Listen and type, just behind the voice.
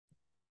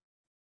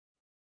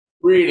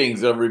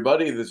Greetings,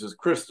 everybody. This is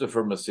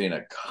Christopher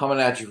Messina coming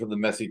at you from the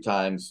Messy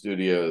Time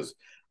Studios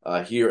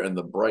here in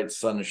the bright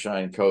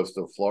sunshine coast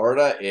of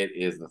Florida. It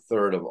is the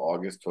 3rd of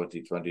August,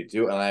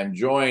 2022, and I am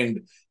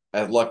joined,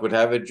 as luck would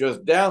have it,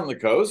 just down the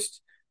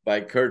coast by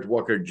Kurt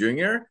Walker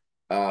Jr.,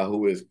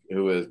 who is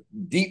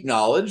deep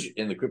knowledge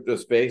in the crypto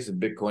space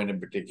and Bitcoin in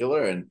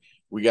particular. And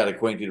we got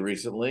acquainted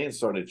recently and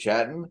started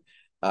chatting.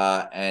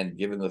 And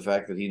given the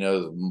fact that he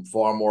knows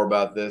far more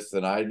about this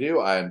than I do,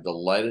 I am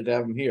delighted to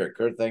have him here.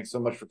 Kurt, thanks so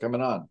much for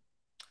coming on.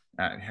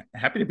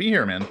 Happy to be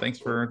here, man. Thanks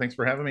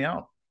for having me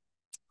out.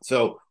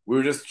 So we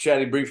were just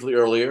chatting briefly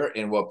earlier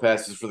in what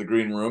passes for the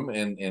green room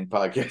in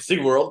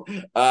podcasting world.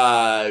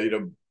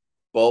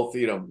 Both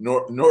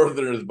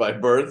northerners by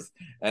birth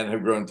and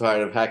have grown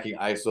tired of hacking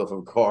ice off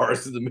of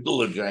cars in the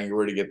middle of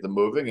January to get them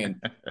moving,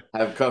 and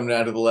have come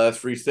down to the last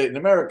free state in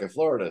America,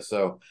 Florida.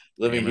 So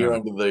living here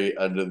Amen.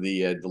 under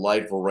the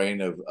delightful reign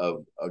of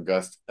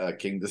August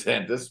King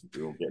DeSantis.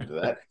 We won't get into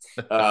that.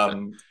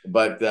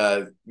 But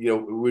we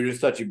were just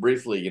touching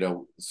briefly.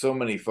 So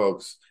many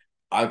folks.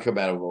 I come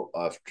out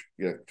of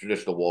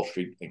traditional Wall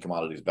Street and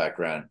commodities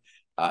background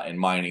in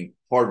mining,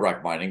 hard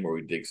rock mining, where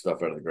we dig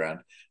stuff out of the ground.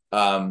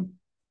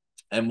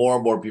 And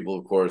more people,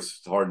 of course,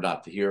 it's hard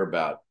not to hear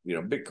about,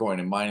 Bitcoin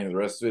and mining and the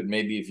rest of it.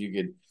 Maybe if you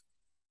could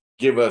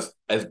give us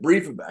as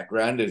brief a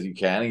background as you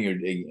can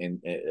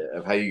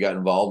of how you got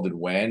involved and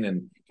when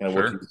and kind of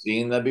what Sure. you've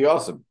seen, that'd be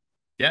awesome.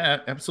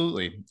 Yeah,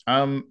 absolutely.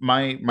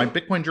 My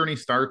Bitcoin journey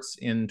starts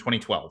in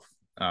 2012.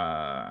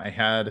 I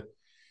had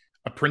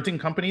a printing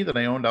company that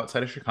I owned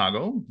outside of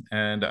Chicago,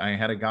 and I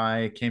had a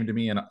guy came to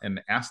me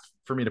and asked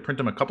for me to print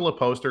him a couple of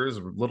posters,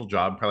 a little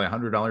job, probably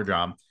 $100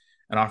 job,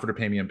 and offered to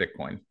pay me in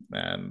Bitcoin.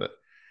 And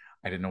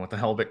I didn't know what the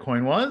hell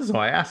Bitcoin was. So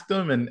I asked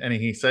him, and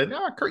he said,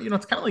 "Oh, Kurt,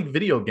 it's kind of like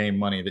video game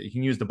money that you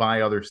can use to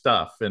buy other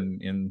stuff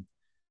in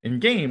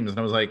games." And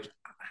I was like,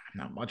 "I'm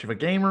not much of a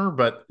gamer,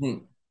 but Hmm.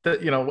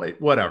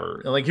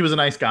 whatever." Like, he was a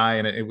nice guy,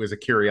 and it was a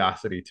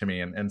curiosity to me.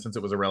 And since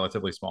it was a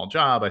relatively small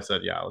job, I said,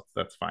 "Yeah,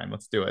 that's fine.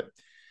 Let's do it."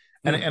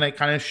 And Hmm. and I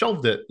kind of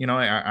shelved it.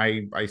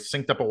 I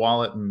synced up a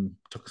wallet and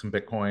took some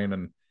Bitcoin,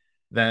 and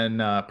then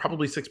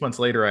probably 6 months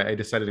later, I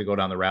decided to go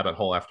down the rabbit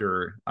hole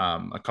after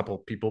a couple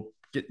of people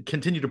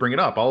continued to bring it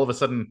up. All of a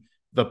sudden,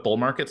 the bull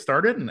market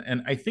started,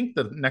 and I think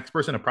the next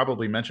person to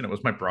probably mention it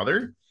was my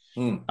brother.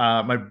 Hmm.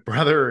 My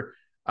brother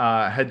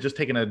had just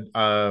taken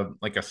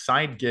a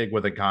side gig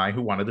with a guy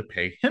who wanted to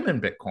pay him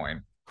in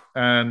Bitcoin,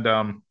 and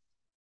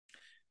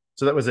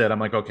so that was it. I'm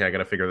like, okay, I got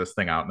to figure this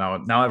thing out now.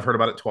 Now I've heard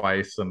about it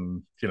twice,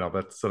 and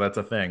that's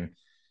a thing.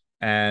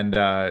 And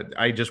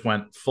I just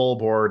went full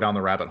bore down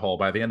the rabbit hole.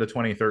 By the end of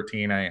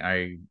 2013,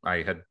 I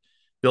had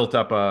built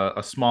up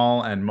a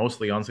small and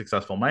mostly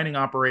unsuccessful mining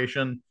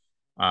operation.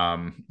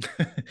 Um,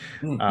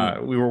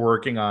 Hmm. we were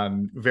working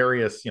on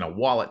various,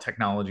 wallet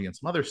technology and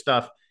some other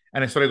stuff.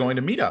 And I started going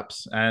to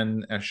meetups.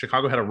 And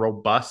Chicago had a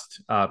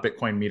robust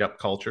Bitcoin meetup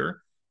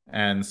culture.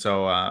 And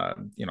so, I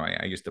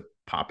used to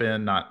pop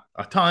in, not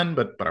a ton,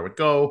 but I would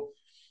go.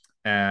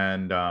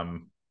 And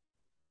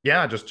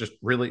yeah, just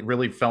really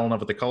really fell in love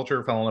with the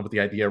culture, fell in love with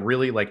the idea,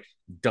 really like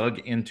dug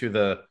into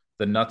the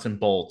nuts and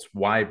bolts.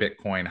 Why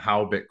Bitcoin,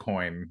 how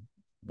Bitcoin,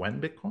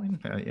 when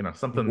Bitcoin,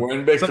 something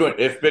When some Bitcoin,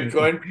 if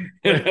Bitcoin,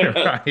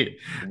 right.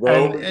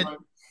 though and, Bitcoin.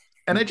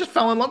 and I just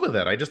fell in love with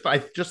it. I just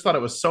thought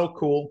it was so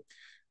cool.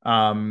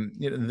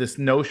 This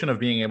notion of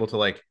being able to,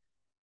 like,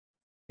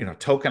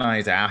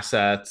 tokenize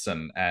assets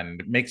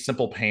and make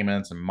simple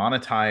payments and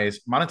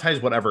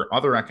monetize whatever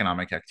other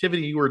economic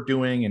activity you were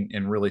doing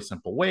in really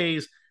simple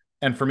ways.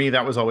 And for me,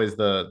 that was always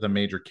the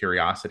major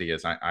curiosity.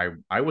 Is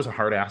I was a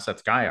hard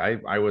assets guy.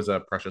 I was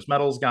a precious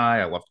metals guy.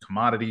 I loved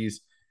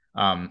commodities.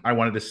 I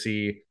wanted to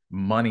see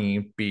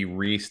money be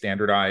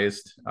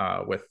re-standardized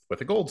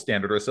with a gold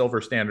standard or a silver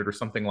standard or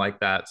something like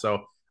that.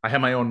 So I had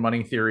my own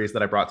money theories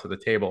that I brought to the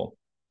table.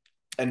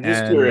 And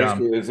just And curious,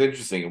 it's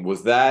interesting.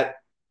 Was that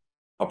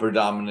a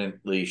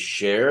predominantly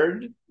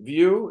shared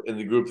view in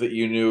the group that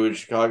you knew in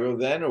Chicago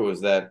then, or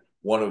was that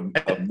one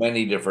of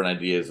many different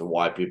ideas of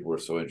why people were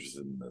so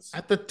interested in this?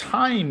 At the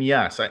time,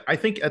 yes. I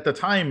think at the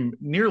time,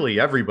 nearly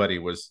everybody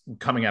was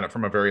coming at it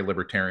from a very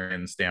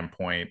libertarian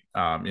standpoint.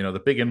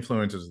 The big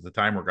influences at the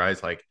time were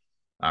guys like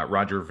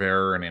Roger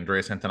Ver and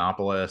Andreas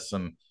Antonopoulos,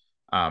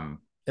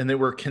 and they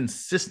were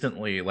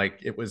consistently like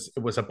it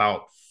was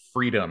about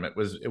freedom. It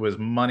was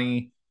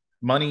money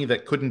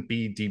that couldn't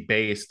be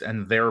debased,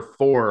 and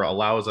therefore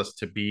allows us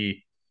to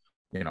be,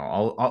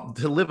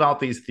 to live out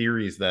these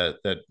theories that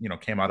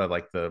came out of,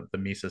 like, the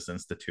Mises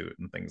Institute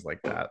and things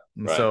like that.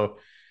 And Right. so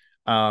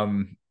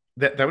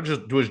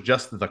that was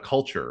just the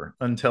culture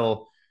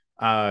until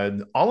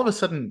all of a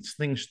sudden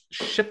things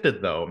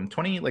shifted, though. In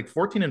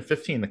 14 and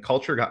 15, the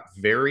culture got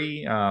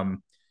very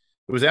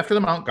it was after the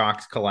Mount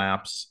Gox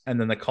collapse,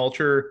 and then the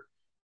culture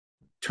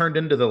turned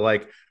into the,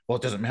 like, well,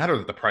 it doesn't matter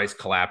that the price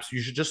collapsed,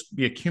 you should just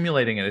be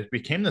accumulating it. It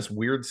became this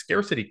weird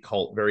scarcity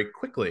cult very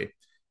quickly,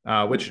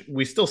 which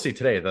we still see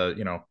today.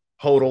 The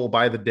hodl,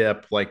 buy the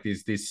dip, like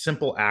these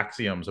simple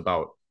axioms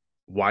about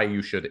why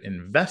you should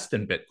invest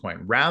in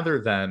Bitcoin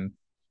rather than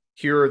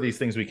here are these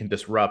things we can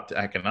disrupt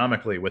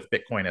economically with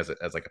Bitcoin as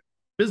like a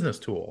business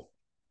tool.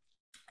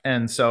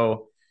 And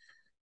so,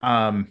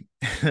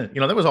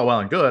 that was all well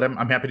and good.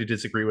 I'm happy to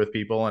disagree with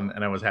people, and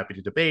I was happy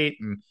to debate,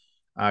 and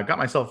got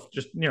myself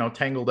just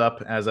tangled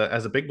up as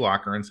a big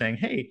blocker and saying,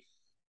 hey,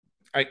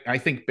 I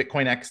think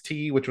Bitcoin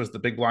XT, which was the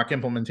big block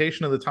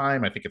implementation of the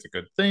time, I think it's a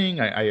good thing.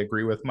 I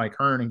agree with Mike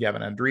Hearn and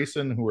Gavin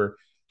Andresen, who were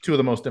two of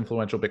the most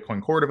influential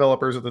Bitcoin core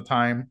developers at the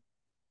time.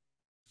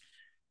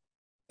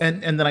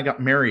 And then I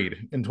got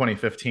married in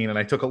 2015, and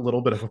I took a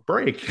little bit of a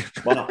break.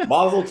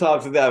 Mazel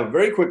tov to that.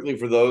 Very quickly,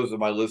 for those of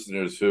my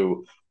listeners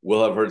who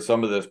will have heard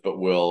some of this, but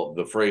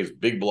the phrase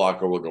 "big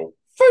blocker" will go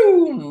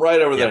boom right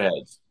over their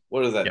heads.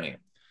 What does that mean?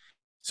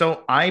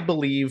 So I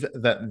believe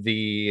that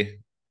the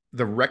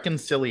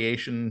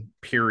reconciliation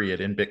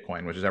period in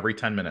Bitcoin, which is every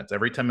 10 minutes,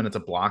 a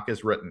block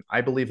is written. I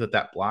believe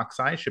that block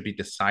size should be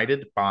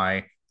decided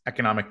by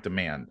economic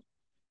demand.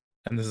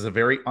 And this is a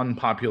very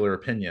unpopular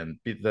opinion.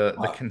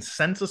 The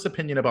consensus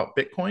opinion about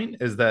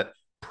Bitcoin is that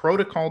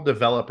protocol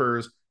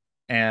developers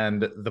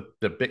and the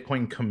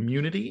Bitcoin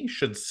community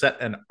should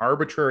set an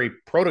arbitrary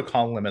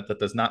protocol limit that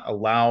does not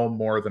allow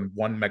more than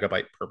 1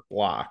 megabyte per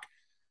block,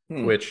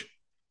 which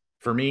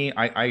for me,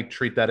 I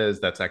treat that as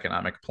that's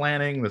economic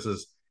planning. This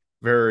is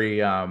very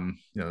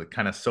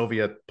kind of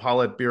Soviet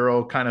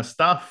Politburo kind of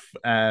stuff.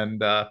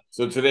 And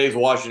so today's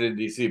Washington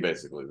D.C.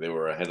 basically they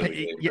were ahead of the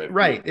game. Yeah,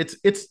 right.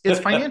 It's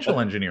financial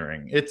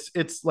engineering. It's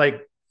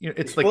like it's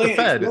explain, like the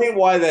Fed. Explain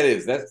why that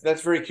is.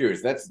 That's very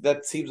curious.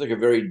 That seems like a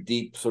very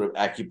deep sort of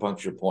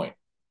acupuncture point.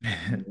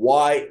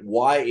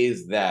 Why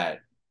is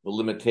that the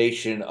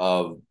limitation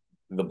of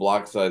the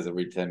block size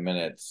every 10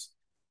 minutes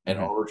an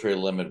arbitrary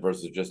limit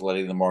versus just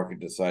letting the market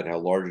decide how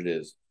large it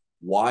is?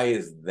 Why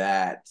is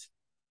that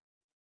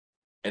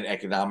an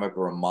economic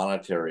or a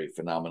monetary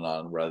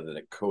phenomenon rather than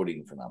a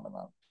coding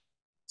phenomenon?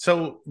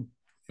 So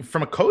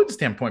from a code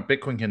standpoint,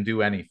 Bitcoin can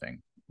do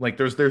anything. Like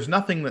there's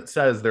nothing that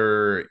says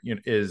there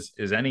is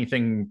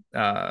anything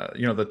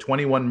the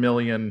 21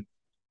 million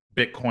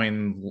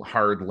Bitcoin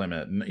hard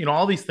limit, and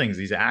all these things,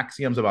 these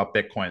axioms about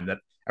Bitcoin that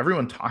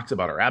everyone talks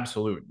about are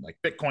absolute. Like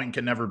Bitcoin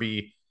can never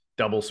be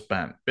double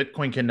spent.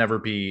 Bitcoin can never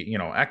be,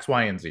 X,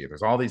 Y, and Z.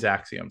 There's all these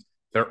axioms.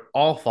 They're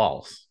all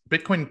false.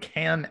 Bitcoin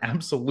can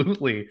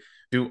absolutely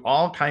do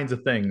all kinds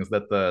of things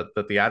that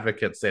the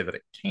advocates say that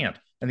it can't.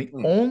 And the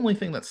only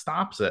thing that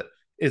stops it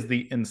is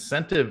the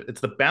incentive. It's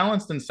the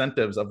balanced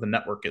incentives of the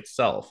network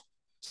itself.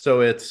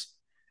 So it's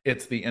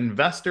the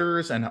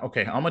investors and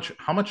okay, how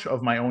much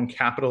of my own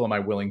capital am I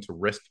willing to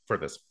risk for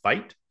this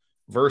fight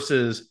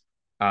versus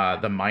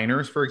the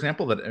miners, for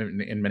example, that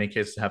in many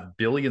cases have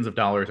billions of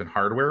dollars in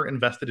hardware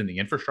invested in the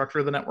infrastructure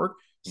of the network,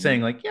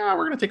 saying like, yeah,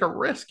 we're going to take a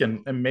risk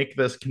and make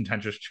this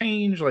contentious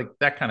change, like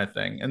that kind of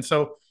thing. And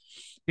so,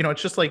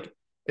 it's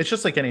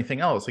just like anything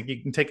else. Like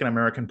you can take an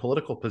American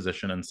political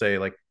position and say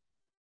like,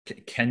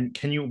 can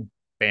you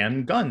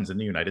ban guns in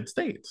the United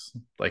States?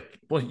 Like,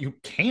 well, you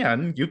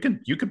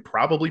could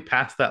probably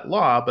pass that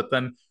law, but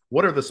then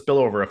what are the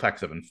spillover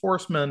effects of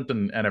enforcement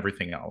and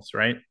everything else,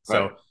 right?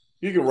 So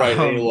you can write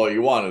any law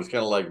you want. It's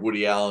kind of like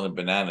Woody Allen and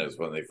Bananas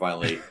when they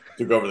finally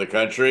took over the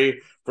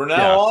country. From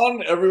now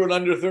on, everyone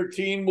under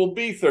 13 will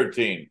be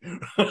 13.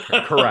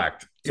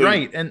 Correct. So,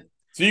 right. And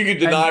so you can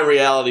deny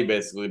reality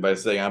basically by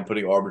saying I'm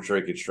putting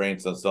arbitrary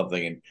constraints on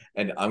something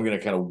and I'm going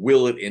to kind of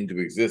will it into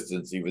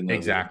existence, even though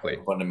there's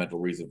a fundamental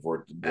reason for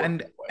it to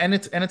work. And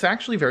it's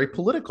actually very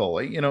political.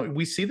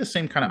 We see the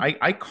same kind of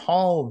I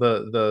call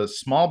the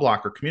small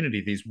blocker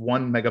community these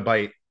 1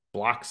 megabyte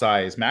block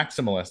size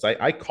maximalists.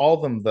 I call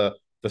them the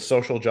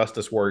social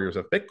justice warriors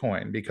of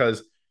Bitcoin,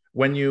 because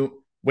when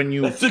you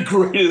that's the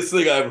greatest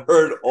thing I've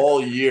heard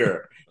all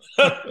year.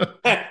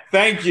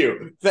 Thank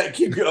you.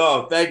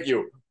 Oh, thank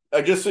you.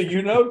 Just so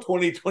you know,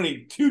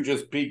 2022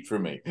 just peaked for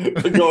me.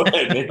 But go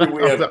ahead. Maybe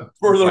we have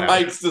further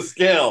heights to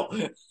scale.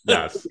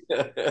 Yes.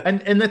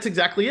 And that's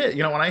exactly it.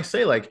 When I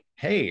say like,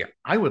 hey,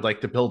 I would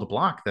like to build a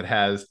block that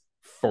has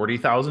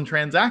 40,000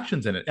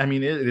 transactions in it. I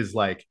mean, it is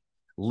like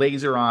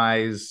laser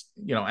eyes,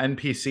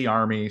 NPC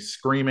army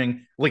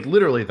screaming, like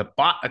literally the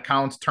bot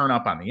accounts turn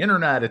up on the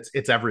internet.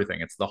 It's everything.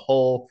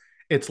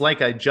 It's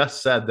like I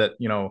just said that,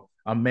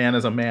 a man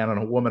is a man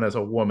and a woman is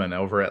a woman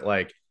over at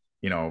like,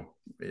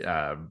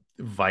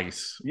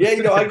 Vice. Yeah,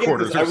 I get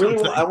this.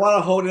 I want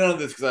to hone in on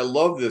this because I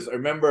love this. I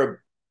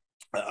remember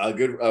a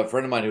good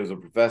friend of mine who was a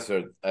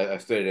professor. I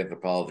studied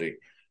anthropology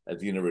at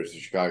the University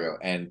of Chicago,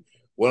 and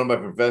one of my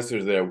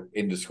professors there,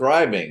 in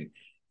describing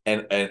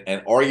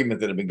an argument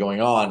that had been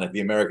going on at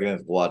the American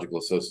Anthropological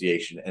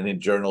Association and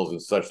in journals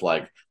and such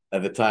like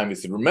at the time, he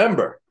said,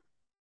 "Remember,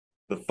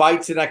 the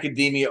fights in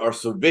academia are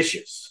so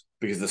vicious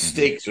because the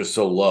stakes are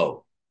so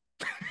low."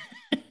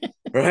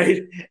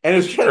 Right, and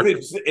it's kind of an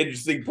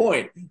interesting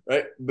point,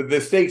 right? But the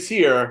stakes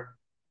here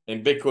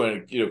in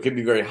Bitcoin, can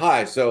be very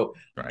high. So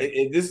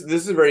this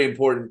is very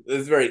important. This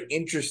is a very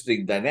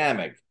interesting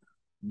dynamic.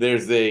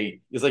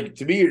 It's like,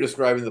 to me, you're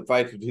describing the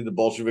fights between the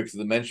Bolsheviks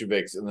and the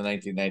Mensheviks in the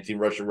 1919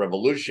 Russian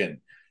Revolution.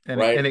 And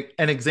right?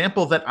 an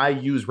example that I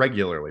use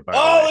regularly, by the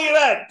Oh, way. look at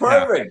that.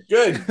 Yeah. Perfect.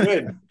 Good,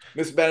 good.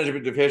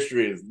 Mismanagement of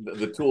history is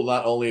the tool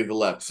not only of the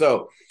left.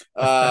 So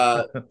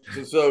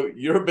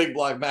you're a big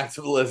block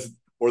maximalist,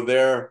 or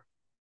they're,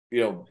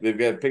 they've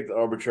got picked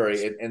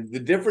arbitrary. And the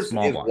difference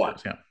Small is what?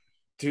 blockers.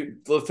 Yeah.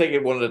 Let's take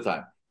it one at a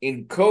time.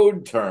 In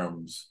code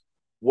terms,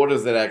 what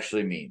does that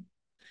actually mean?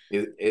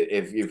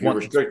 If you're It's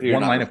restricted, you're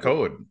one not line of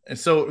restricted. code.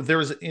 So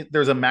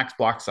there's a max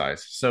block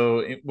size.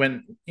 So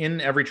when in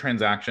every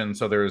transaction,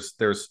 so there's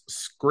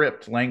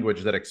script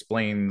language that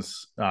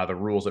explains the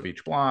rules of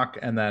each block,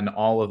 and then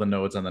all of the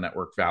nodes on the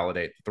network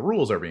validate that the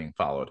rules are being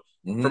followed.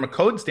 From a Mm-hmm.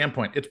 code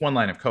standpoint, it's one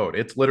line of code.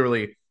 It's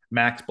literally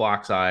max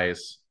block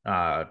size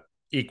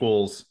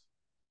equals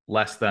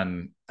less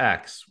than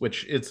X,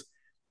 which it's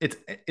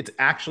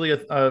actually a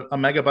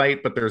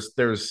megabyte, but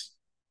there's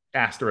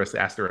asterisk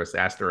asterisk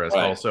asterisk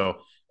Right. also,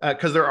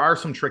 because there are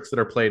some tricks that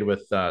are played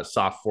with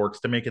soft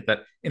forks to make it that,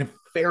 in a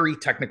very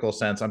technical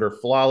sense, under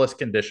flawless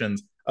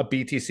conditions, a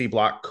BTC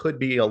block could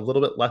be a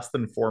little bit less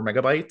than 4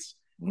 MB.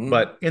 Mm-hmm.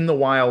 But in the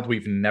wild,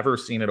 we've never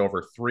seen it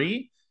over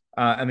 3,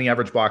 and the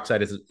average block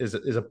size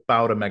is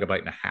about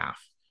 1.5 MB.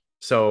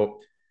 So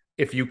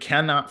if you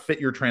cannot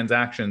fit your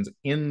transactions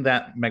in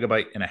that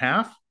 1.5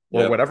 MB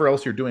or Yep. whatever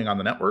else you're doing on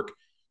the network,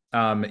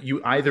 you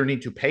either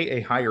need to pay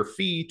a higher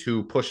fee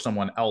to push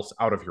someone else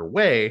out of your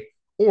way,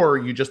 or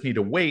you just need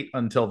to wait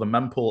until the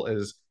mempool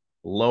is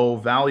low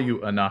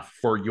value enough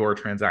for your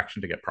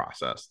transaction to get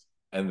processed.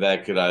 And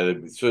that could either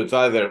be, so it's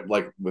either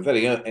like with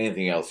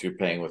anything else, you're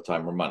paying with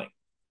time or money.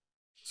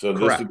 So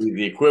this would Correct. be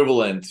the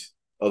equivalent,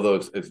 although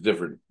it's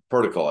different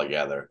protocol, I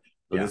gather.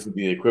 But Yeah. this would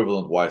be the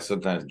equivalent why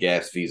sometimes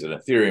gas fees in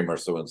Ethereum are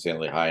so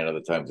insanely high, and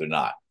other times they're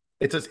not.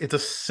 It's a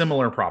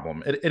similar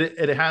problem.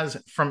 It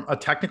has, from a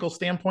technical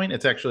standpoint,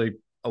 it's actually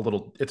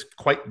it's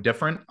quite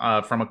different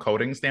from a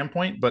coding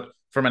standpoint, but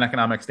from an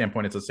economic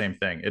standpoint, it's the same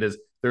thing.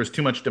 There's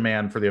too much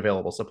demand for the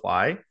available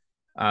supply,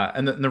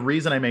 and the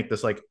reason I make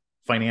this like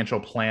financial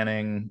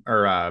planning,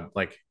 or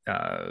like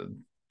a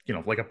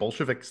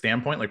Bolshevik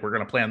standpoint, like we're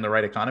going to plan the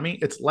right economy.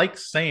 It's like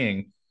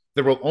saying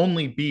there will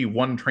only be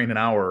one train an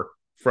hour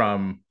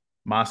from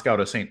Moscow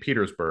to St.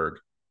 Petersburg,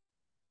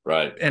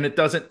 Right. and it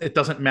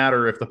doesn't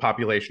matter if the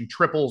population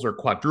triples or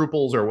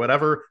quadruples or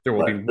whatever. There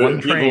will be Right. one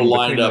People are train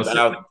lined between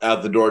up those.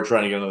 out the door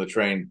trying to get on the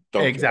train.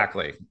 Don't care.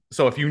 Exactly.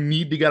 So if you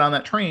need to get on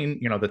that train,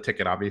 the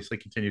ticket obviously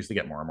continues to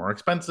get more and more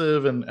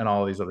expensive, and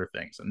all these other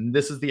things. And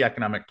this is the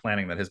economic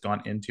planning that has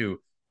gone into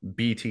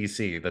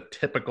BTC, the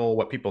typical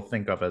what people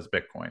think of as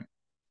Bitcoin.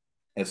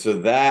 And so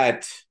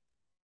that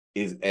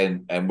is,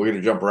 and we're going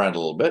to jump around a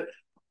little bit.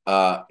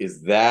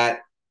 Is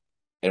that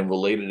and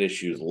related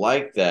issues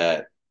like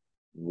that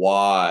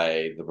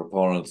why the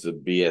proponents of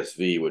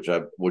BSV,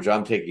 which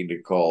I'm taking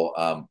to call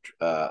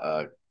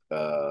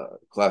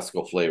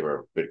classical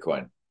flavor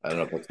Bitcoin. I don't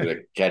know if that's going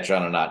to catch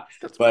on or not,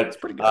 That's but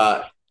pretty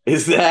good.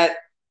 is that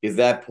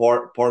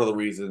part of the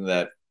reason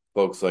that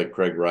folks like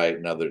Craig Wright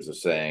and others are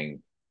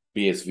saying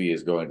BSV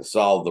is going to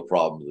solve the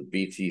problems of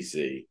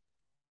BTC,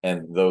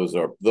 and that's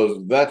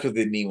what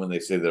they mean when they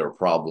say there are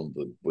problems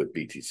with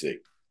BTC.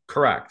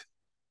 Correct.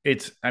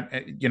 It's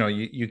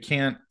you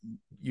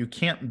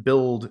can't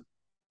build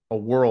a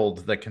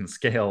world that can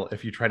scale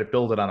if you try to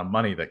build it on a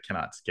money that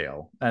cannot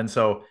scale. And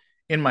so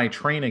in my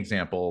train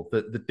example,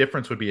 the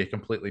difference would be a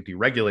completely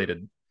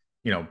deregulated,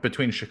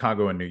 between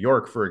Chicago and New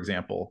York, for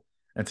example,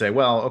 and say,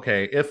 well,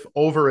 okay, if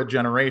over a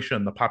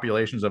generation the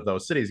populations of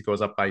those cities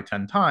goes up by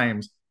 10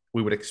 times,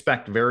 we would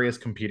expect various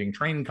competing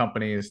train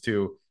companies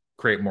to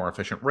create more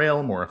efficient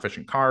rail, more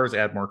efficient cars,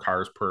 add more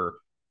cars per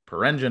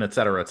engine, et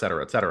cetera, et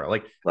cetera, et cetera.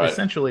 Like, Right.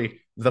 essentially,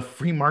 the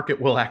free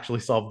market will actually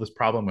solve this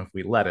problem if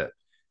we let it.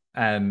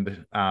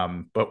 And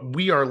but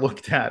we are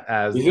looked at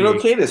as Is it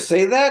okay to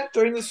say that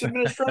during this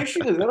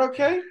administration? Is that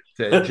okay?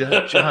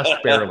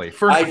 just barely I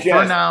for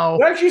jest. now.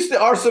 There actually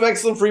are some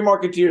excellent free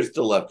marketeers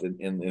still left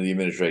in the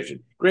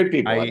administration. Great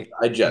people.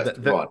 I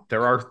jest. Go on.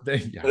 There are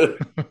yeah.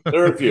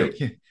 There are a few.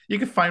 You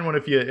can find one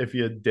if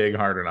you dig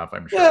hard enough,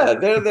 I'm Yeah,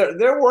 sure.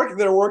 they're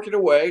working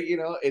away.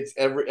 It's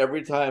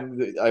every time.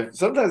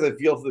 Sometimes I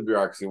feel for the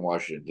bureaucracy in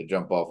Washington, to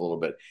jump off a little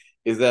bit.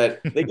 Is that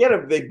they get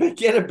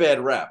a bad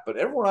rap, but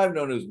everyone I've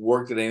known who's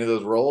worked in any of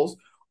those roles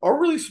are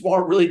really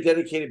smart, really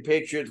dedicated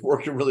patriots,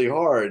 working really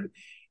hard.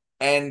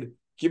 And can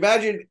you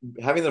imagine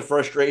having the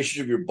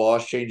frustration of your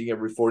boss changing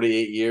every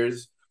 48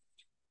 years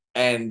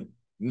and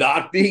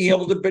not being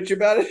able to bitch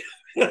about it?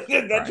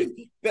 Right.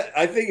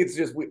 I think it's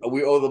just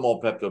we owe them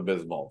all Pepto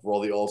Bismol for all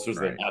the ulcers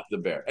they Right. have to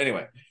bear.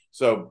 Anyway,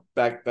 so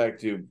back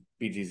to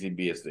BTC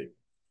BSD.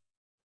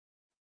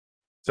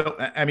 So,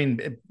 I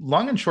mean,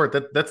 long and short,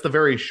 that's the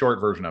very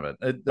short version of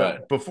it. Right.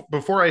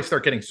 Before I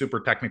start getting super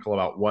technical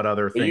about what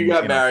other But you things,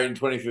 got married in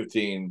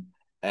 2015,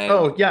 and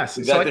Oh yes,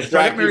 did so that I got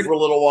distract you married. for a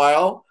little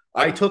while?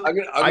 I I'm took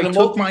gonna, I'm I gonna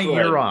took my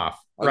multi-thread. year off.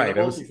 I'm gonna Right.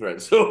 It was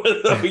multi-thread. So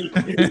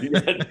you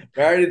got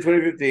married in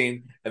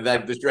 2015, and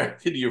that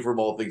distracted you from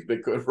all things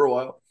Bitcoin for a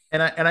while.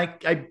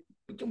 I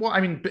well, I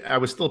mean, I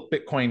was still a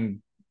Bitcoin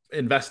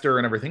investor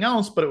and everything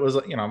else, but it was,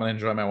 I'm gonna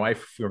enjoy my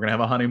wife. We were gonna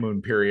have a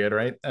honeymoon period,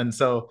 right? And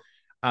so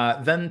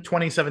Then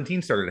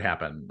 2017 started to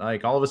happen.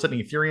 Like all of a sudden,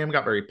 Ethereum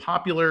got very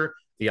popular.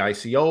 The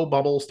ICO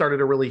bubble started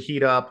to really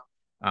heat up.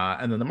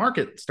 And then the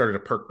market started to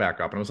perk back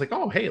up. And I was like,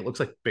 oh, hey, it looks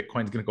like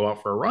Bitcoin's going to go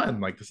out for a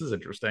run. Like, this is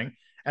interesting.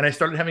 And I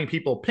started having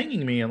people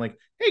pinging me and like,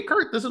 hey,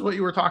 Kurt, this is what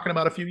you were talking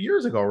about a few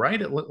years ago,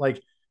 right? It looked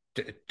like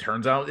it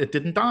turns out it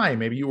didn't die.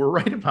 Maybe you were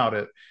right about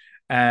it.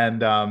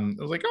 And I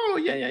was like, oh,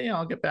 yeah,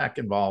 I'll get back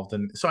involved.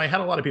 And so I had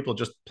a lot of people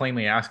just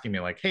plainly asking me,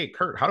 like, hey,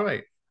 Kurt, how do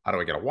I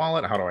get a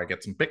wallet? How do I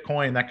get some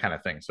Bitcoin? That kind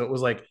of thing. So it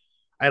was like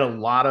I had a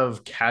lot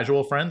of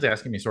casual friends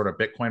asking me sort of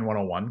Bitcoin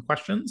 101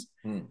 questions.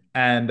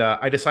 And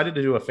I decided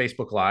to do a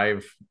Facebook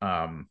Live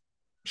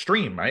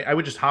stream. I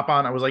would just hop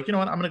on. I was like, you know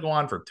what? I'm going to go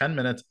on for 10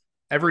 minutes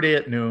every day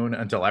at noon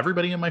until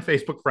everybody in my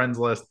Facebook friends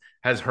list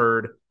has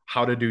heard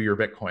how to do your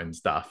Bitcoin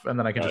stuff. And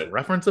then I can just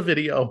reference a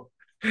video.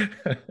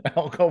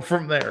 I'll go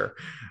from there.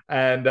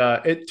 And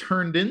it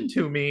turned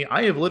into me.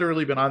 I have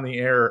literally been on the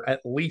air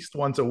at least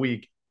once a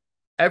week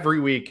every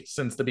week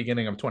since the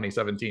beginning of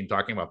 2017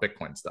 talking about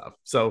Bitcoin stuff.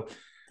 So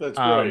that's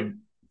great.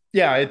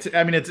 Yeah, it's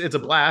a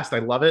blast. I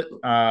love it.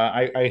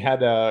 I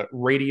had a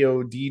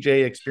radio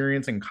DJ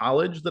experience in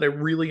college that I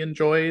really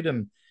enjoyed,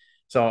 and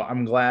so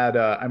I'm glad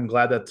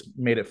that's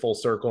made it full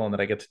circle and that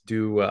I get to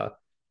do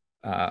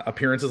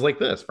appearances like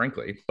this,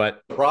 frankly.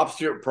 But props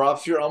to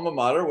your alma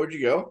mater. Where'd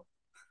you go?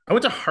 I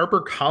went to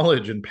Harper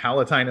College in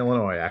Palatine,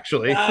 Illinois,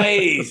 actually.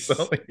 Nice.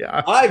 So,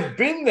 yeah. I've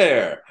been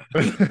there.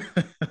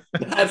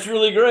 That's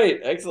really great.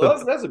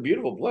 Excellent. That's a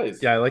beautiful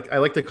place. Yeah, I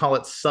like to call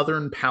it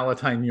Southern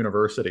Palatine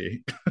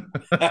University.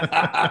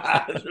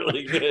 That's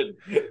really good.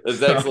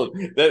 That's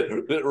excellent.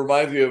 That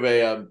reminds me of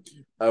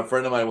a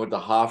friend of mine went to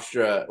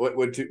Hofstra,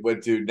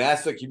 went to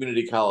Nassau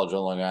Community College on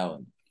Long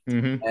Island.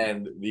 Mm-hmm.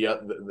 And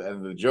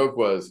the joke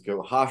was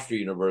Hofstra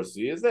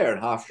University is there,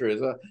 and Hofstra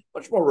is a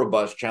much more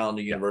robust,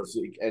 challenging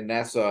university, and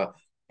Nassau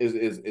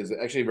is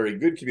actually a very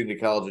good community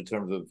college in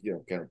terms of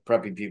kind of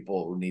prepping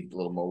people who need a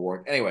little more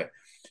work. Anyway,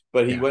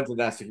 but he went to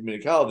Nassau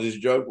Community College. His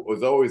joke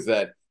was always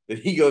that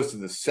he goes to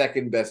the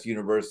second best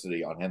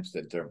university on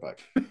Hempstead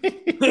Turnpike. Like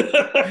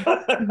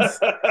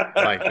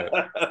it.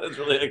 That's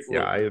really excellent.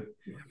 Yeah,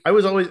 I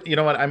was always, you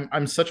know what?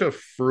 I'm such a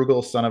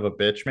frugal son of a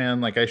bitch, man.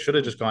 Like I should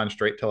have just gone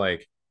straight to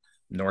like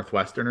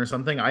Northwestern or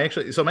something.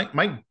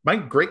 My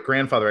great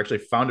grandfather actually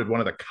founded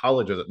one of the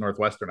colleges at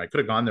Northwestern. I could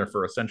have gone there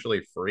for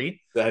essentially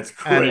free. That's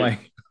great.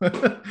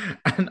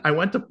 And and I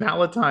went to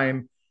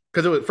Palatine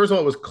because first of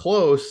all, it was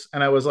close,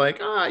 and I was like,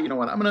 you know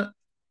what?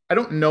 I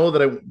don't know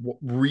that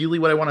really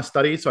what I want to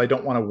study, so I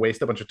don't want to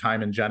waste a bunch of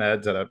time in gen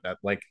eds at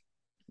like,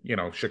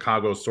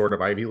 Chicago's sort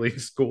of Ivy League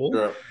school.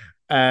 Sure.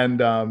 And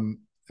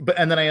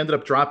then I ended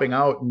up dropping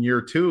out in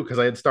year 2 because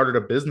I had started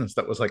a business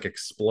that was like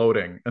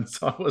exploding. And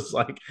so I was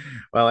like,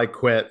 well, I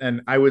quit.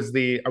 And I was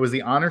the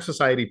Honor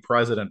Society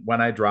president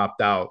when I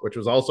dropped out, which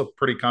was also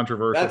pretty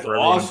controversial. That's for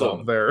everyone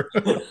awesome. There.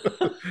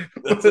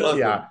 That's awesome.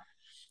 Yeah,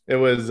 it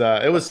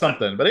was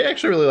something, but I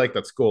actually really liked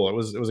that school. It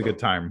was a good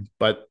time.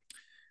 But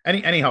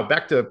anyhow,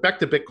 back to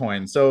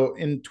Bitcoin. So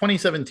in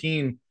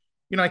 2017,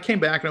 I came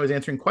back and I was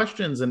answering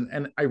questions,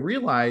 and I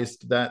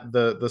realized that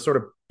the sort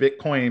of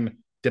Bitcoin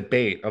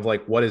debate of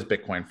like, what is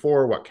Bitcoin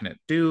for? What can it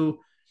do?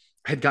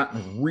 Had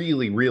gotten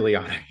really, really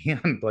out of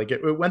hand. Like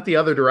it went the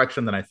other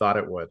direction than I thought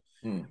it would.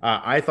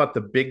 I thought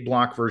the big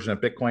block version of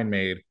Bitcoin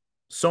made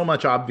so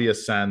much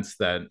obvious sense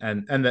that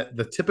that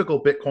the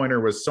typical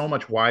Bitcoiner was so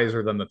much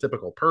wiser than the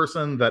typical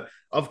person that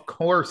of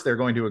course they're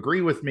going to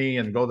agree with me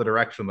and go the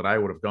direction that I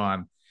would have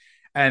gone.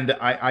 And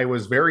I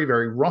was very,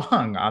 very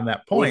wrong on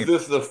that point.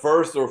 Was this the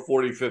first or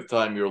 45th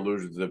time your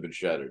illusions have been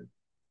shattered?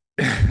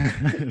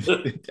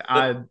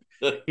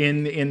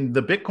 In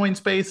the Bitcoin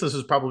space, this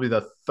is probably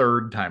the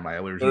third time my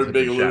illusions have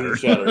been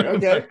shattered.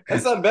 Okay,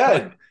 that's not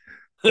bad.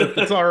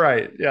 It's all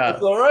right. Yeah,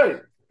 it's all right.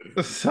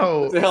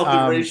 So it's a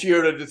healthy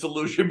ratio to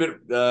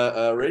disillusionment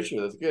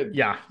ratio. That's good.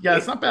 Yeah,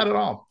 it's not bad at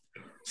all.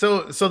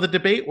 So the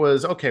debate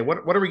was, okay, what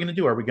are we going to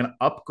do? Are we going to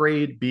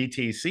upgrade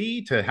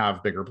BTC to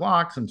have bigger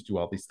blocks and to do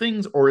all these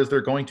things, or is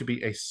there going to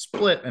be a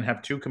split and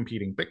have two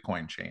competing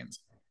Bitcoin chains,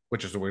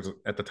 which was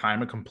at the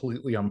time a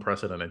completely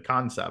unprecedented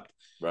concept,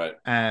 right?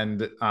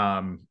 And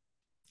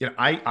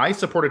I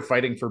supported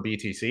fighting for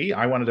BTC.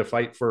 I wanted to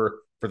fight for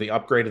the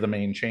upgrade of the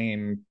main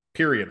chain,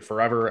 period,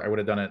 forever. I would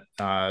have done it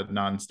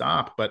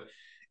nonstop. But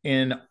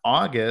in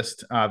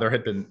August, there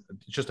had been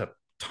just a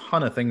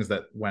ton of things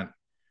that went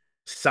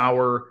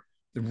sour,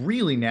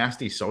 really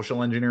nasty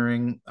social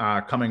engineering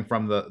coming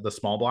from the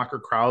small blocker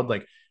crowd,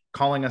 like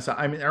calling us.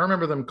 I mean, I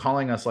remember them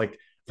calling us like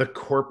the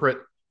corporate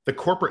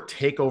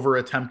takeover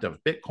attempt of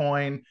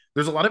Bitcoin.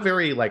 There's a lot of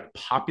very like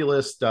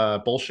populist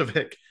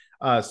Bolshevik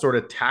sort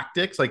of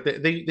tactics. Like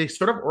they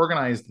sort of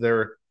organized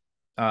their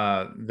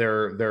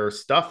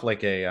stuff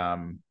like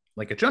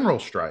a general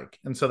strike.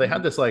 And so they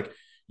had this like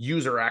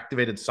user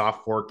activated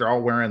soft fork. They're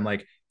all wearing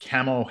like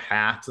camo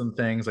hats and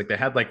things. Like they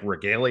had like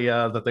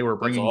regalia that they were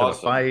bringing to the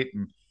fight.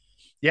 And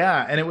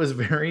yeah, and it was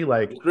very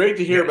like, it's great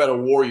to hear about a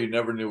war you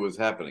never knew was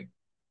happening.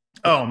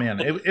 Oh man,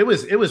 it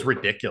was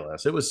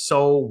ridiculous. It was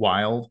so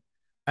wild.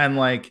 And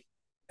like,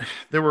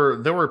 there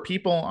were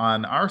people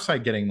on our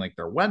side getting like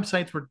their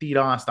websites were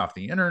DDoSed off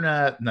the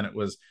internet, and then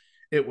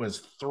it was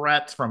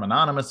threats from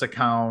anonymous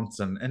accounts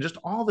and just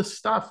all this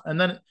stuff. And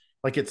then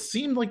like it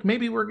seemed like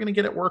maybe we're going to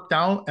get it worked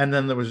out, and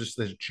then there was just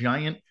this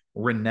giant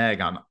renege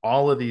on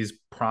all of these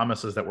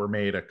promises that were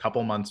made a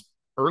couple months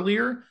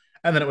earlier,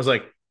 and then it was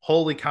like,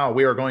 holy cow,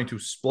 we are going to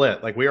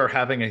split. Like we are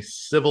having a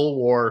civil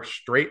war,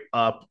 straight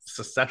up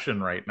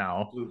secession right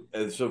now.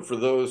 And so, for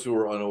those who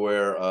are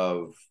unaware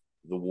of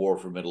the war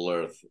for Middle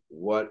Earth,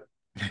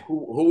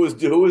 who was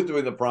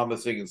doing the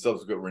promising and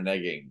subsequent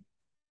reneging?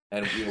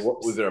 And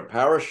what was there a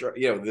power?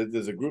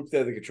 There's a group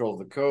there that controls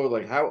the code.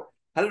 Like how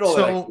did all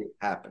that actually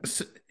happen?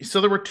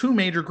 So there were two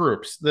major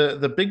groups.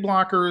 The big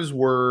blockers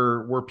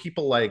were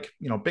people like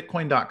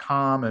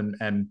Bitcoin.com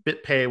and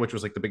BitPay, which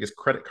was like the biggest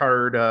credit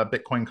card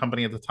Bitcoin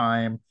company at the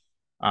time.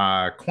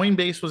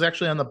 Coinbase was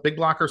actually on the big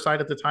blocker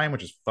side at the time,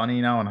 which is funny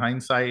now in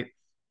hindsight.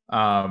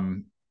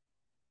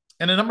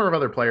 And a number of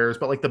other players,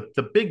 but like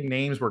the big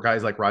names were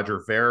guys like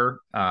Roger Ver,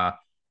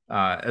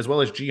 as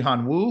well as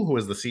Jihan Wu, who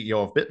was the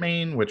CEO of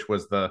Bitmain, which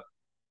was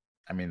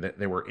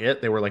they were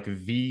it. They were like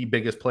the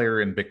biggest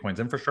player in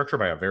Bitcoin's infrastructure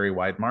by a very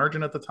wide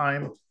margin at the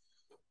time.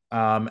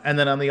 And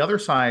then on the other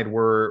side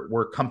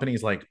were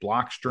companies like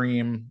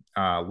Blockstream,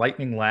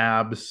 Lightning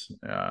Labs,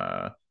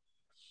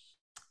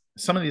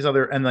 some of these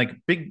other, and like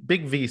big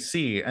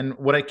VC. And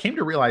what I came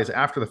to realize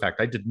after the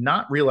fact, I did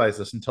not realize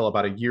this until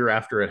about a year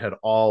after it had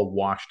all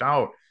washed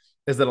out,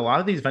 is that a lot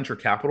of these venture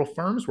capital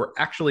firms were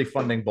actually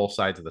funding both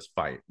sides of this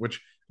fight,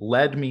 which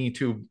led me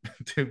to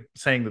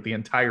saying that the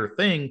entire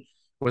thing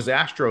was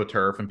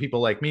AstroTurf, and people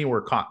like me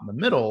were caught in the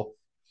middle,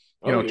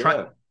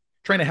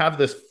 trying to have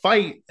this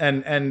fight,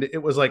 and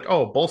it was like,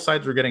 oh, both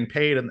sides were getting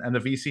paid, and the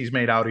VCs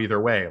made out either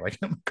way. Like,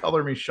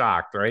 color me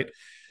shocked, right?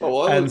 Oh,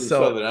 well, I lived in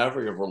Southern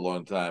Africa for a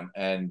long time,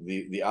 and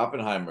the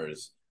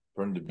Oppenheimers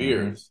from De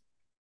Beers,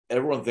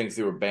 everyone thinks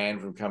they were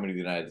banned from coming to the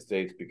United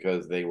States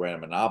because they ran a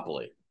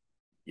monopoly.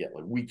 Yeah,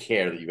 like we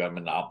care that you got a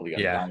monopoly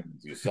on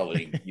diamonds. You're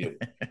selling,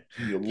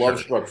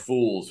 love-struck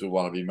fools who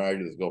want to be married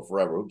to this girl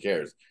forever. Who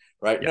cares,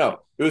 right? Yeah. No,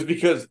 it was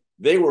because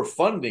they were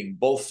funding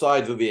both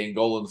sides of the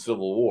Angolan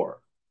Civil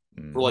War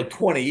for like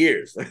 20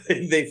 years.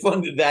 They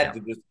funded that to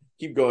just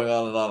keep going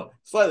on and on.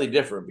 Slightly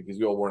different because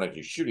we all weren't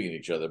actually shooting at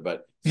each other,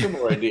 but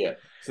similar idea.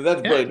 So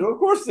that's brilliant. Of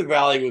course, the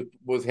Valley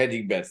was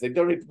hedging bets. They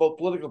donate to both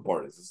political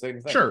parties. The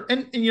same thing. Sure,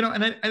 and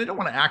I don't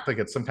want to act like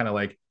it's some kind of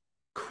like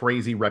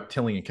crazy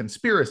reptilian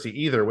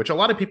conspiracy either, which a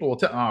lot of people will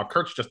tell, oh,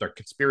 Kirk's just a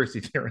conspiracy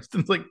theorist. And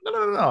it's like,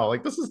 no.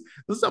 Like this is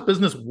how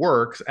business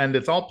works, and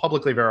it's all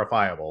publicly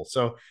verifiable.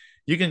 So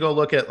you can go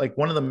look at like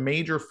one of the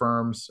major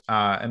firms,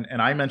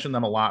 and I mention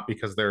them a lot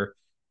because they're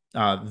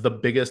the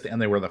biggest,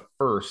 and they were the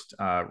first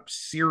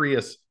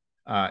serious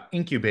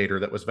incubator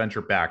that was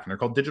venture backed, and they're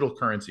called Digital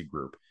Currency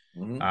Group.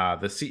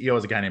 The CEO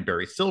is a guy named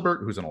Barry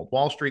Silbert, who's an old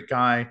Wall Street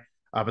guy.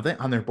 But then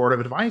on their board of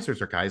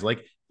advisors are guys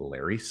like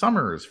Larry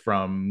Summers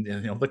from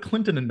the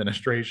Clinton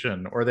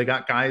administration, or they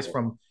got guys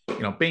from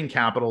Bain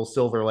Capital,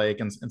 Silver Lake,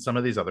 and some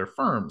of these other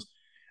firms.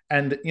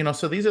 And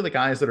so these are the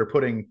guys that are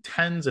putting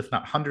tens, if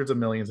not hundreds of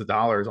millions of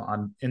dollars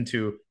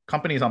into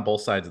companies on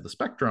both sides of the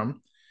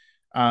spectrum,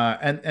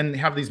 and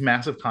have these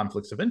massive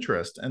conflicts of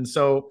interest. And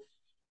so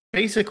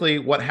basically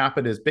what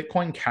happened is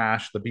Bitcoin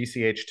Cash, the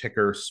BCH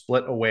ticker,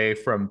 split away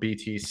from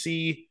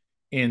BTC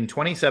in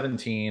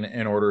 2017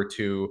 in order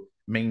to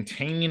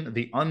maintain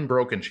the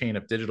unbroken chain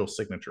of digital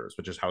signatures,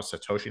 which is how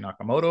Satoshi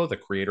Nakamoto, the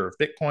creator of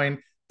Bitcoin,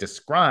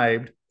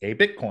 described a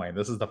Bitcoin.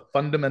 This is the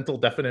fundamental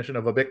definition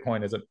of a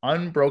Bitcoin, is an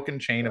unbroken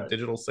chain of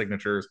digital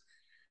signatures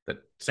that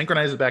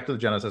synchronizes back to the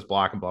Genesis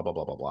block and blah, blah,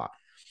 blah, blah, blah.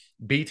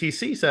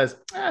 BTC says,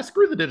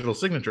 screw the digital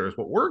signatures.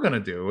 What we're going to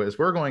do is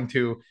we're going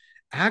to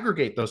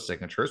aggregate those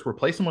signatures,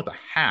 replace them with a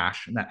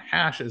hash, and that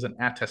hash is an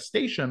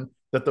attestation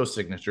that those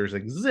signatures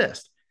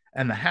exist.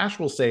 And the hash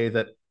will say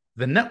that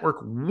the network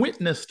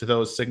witnessed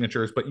those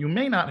signatures, but you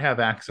may not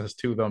have access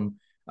to them,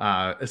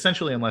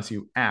 essentially, unless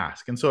you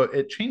ask. And so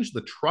it changed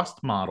the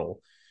trust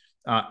model,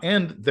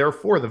 and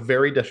therefore the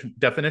very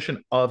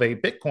definition of a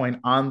Bitcoin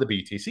on the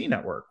BTC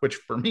network, which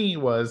for me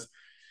was,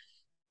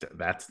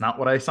 that's not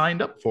what I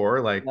signed up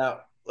for. Like, now,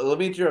 let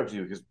me interrupt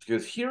you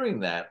because hearing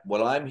that,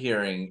 what I'm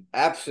hearing,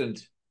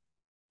 absent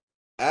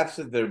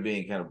there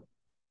being kind of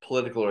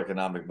political or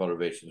economic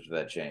motivations for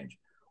that change,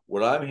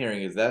 what I'm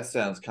hearing is that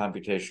sounds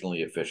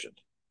computationally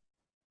efficient.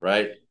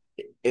 Right?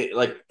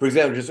 Like, for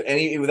example, just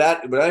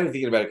without even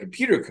thinking about a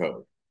computer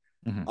code,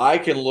 I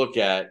can look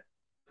at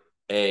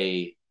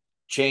a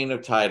chain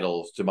of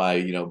titles to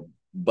my,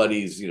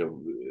 buddy's,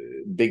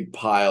 big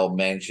pile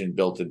mansion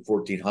built in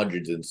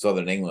 1400s in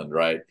Southern England,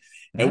 right?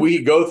 And we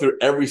can go through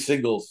every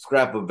single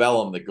scrap of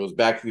vellum that goes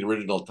back to the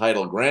original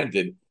title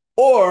granted,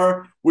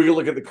 or we can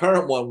look at the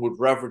current one with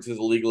references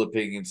a legal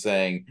opinion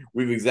saying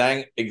we've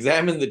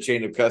examined the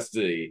chain of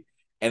custody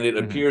and it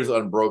appears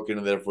unbroken,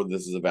 and therefore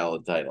this is a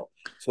valid title.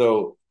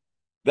 So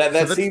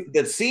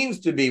that seems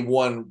to be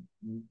one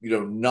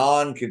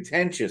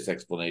non-contentious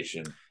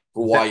explanation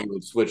for why you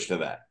would switch to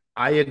that.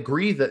 I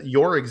agree that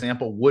your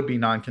example would be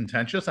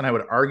non-contentious, and I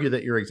would argue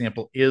that your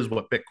example is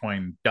what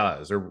Bitcoin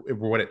does, or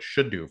what it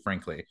should do,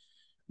 frankly.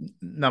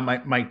 Now,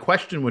 my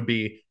question would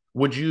be: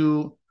 would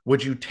you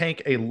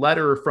take a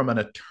letter from an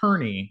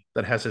attorney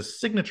that has his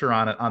signature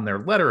on it on their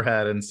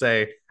letterhead and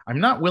say, "I'm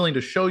not willing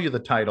to show you the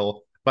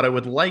title, but I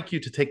would like you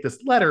to take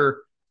this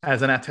letter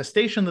as an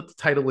attestation that the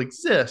title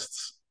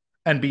exists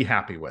and be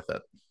happy with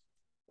it"?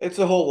 It's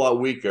a whole lot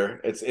weaker.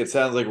 It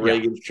sounds like Yeah,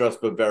 Reagan's trust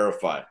but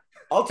verify.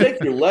 I'll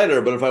take your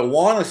letter, but if I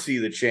want to see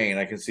the chain,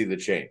 I can see the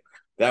chain.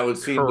 That would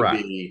seem to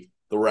correct. be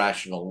the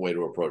rational way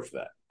to approach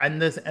that.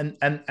 And this and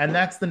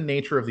that's the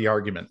nature of the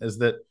argument, is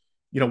that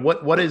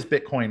what is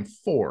Bitcoin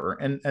for?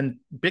 And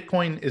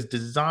Bitcoin is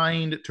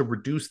designed to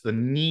reduce the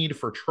need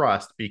for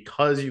trust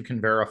because you can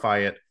verify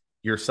it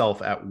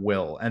yourself at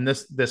will. And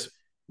this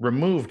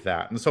removed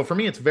that. And so for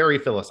me, it's very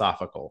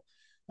philosophical.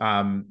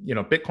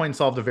 Bitcoin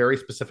solved a very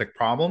specific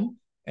problem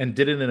and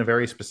did it in a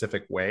very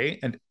specific way.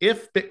 And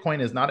if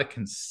Bitcoin is not a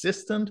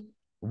consistent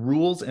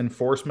rules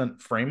enforcement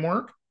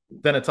framework,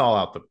 then it's all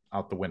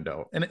out the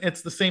window. And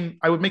it's the same.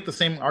 I would make the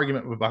same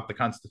argument about the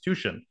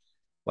Constitution.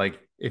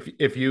 Like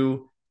if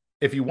you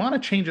want to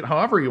change it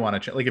however you want to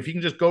change, like if you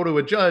can just go to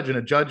a judge and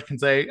a judge can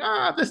say,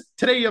 this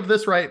today you have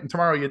this right and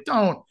tomorrow you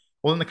don't,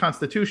 well then the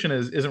Constitution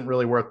isn't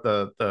really worth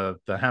the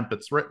hemp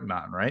it's written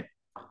on, right?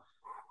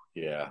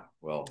 Yeah,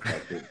 well,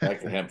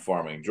 back to hemp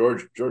farming.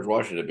 George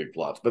Washington had big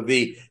plots, but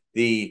the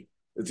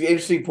it's an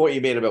interesting point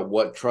you made about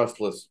what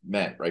trustless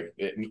meant, right,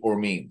 or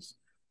means.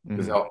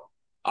 Because Mm-hmm. how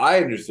I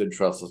understood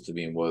trustless to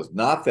mean was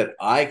not that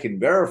I can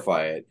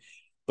verify it,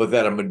 but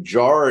that a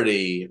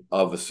majority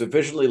of a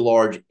sufficiently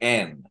large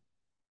N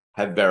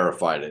have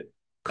verified it,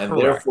 and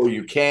therefore Correct.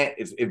 you can't.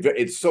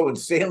 It's so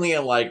insanely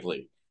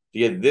unlikely to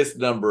get this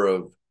number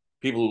of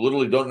people who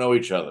literally don't know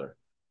each other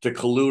to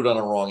collude on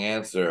a wrong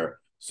answer.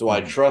 So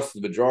I Mm-hmm. trust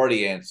the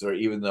majority answer,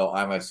 even though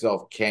I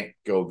myself can't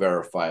go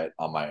verify it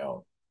on my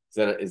own.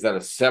 Is that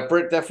a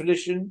separate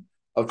definition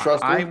of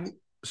trustless? I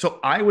so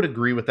I would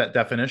agree with that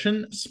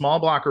definition. Small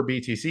block or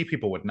BTC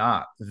people would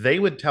not. They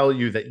would tell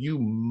you that you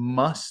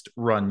must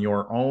run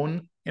your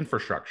own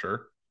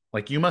infrastructure.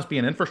 Like you must be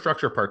an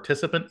infrastructure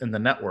participant in the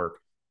network,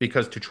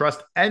 because to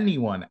trust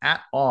anyone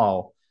at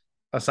all,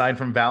 aside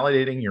from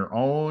validating your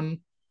own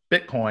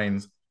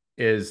Bitcoins,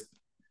 is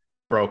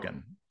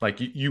broken. Like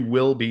you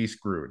will be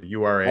screwed.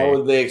 You are How a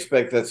would they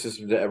expect that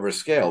system to ever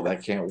scale?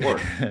 That can't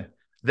work.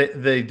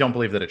 they don't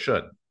believe that it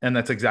should. And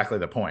that's exactly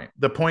the point.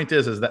 The point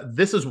is that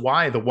this is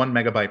why the 1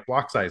 megabyte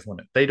block size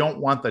limit. They don't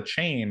want the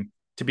chain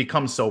to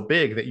become so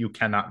big that you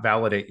cannot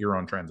validate your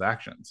own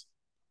transactions.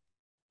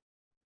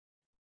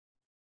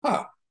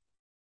 Huh.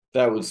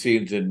 That would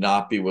seem to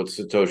not be what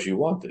Satoshi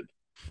wanted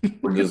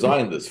or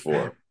designed this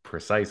for.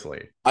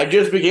 Precisely. I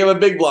just became a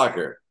big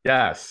blocker.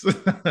 Yes.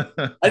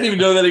 I didn't even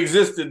know that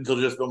existed until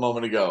just a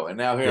moment ago, and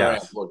now here I am.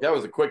 Yes. Look, that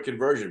was a quick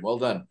conversion. Well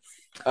done.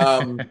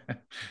 Um,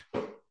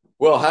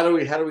 well, how do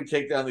we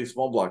take down these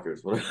small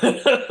blockers?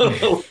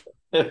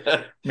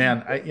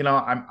 Man,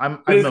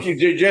 I'm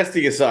a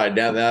Jesting aside,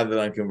 now that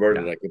I'm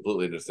converted, yeah. I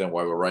completely understand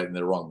why we're right and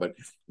they're wrong. But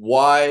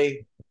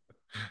why?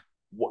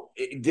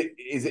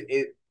 Is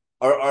it?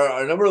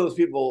 Are a number of those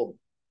people,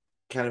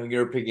 kind of in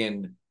your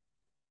opinion,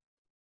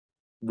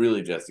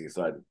 really jesting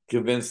aside,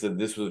 convinced that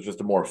this was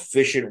just a more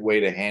efficient way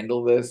to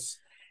handle this,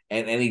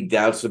 and any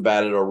doubts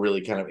about it are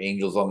really kind of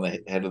angels on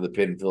the head of the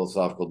pin,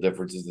 philosophical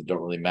differences that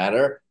don't really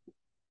matter?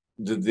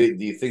 Do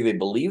you think they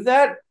believe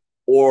that,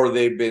 or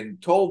they've been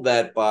told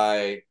that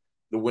by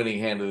the winning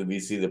hand of the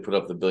VC that put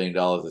up the $1 billion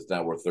that's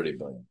now worth 30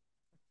 billion?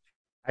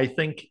 I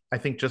think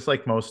just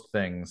like most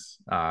things,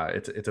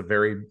 it's a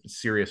very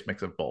serious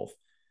mix of both.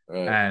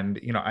 Right. And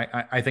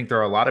I think there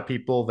are a lot of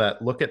people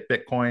that look at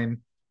Bitcoin,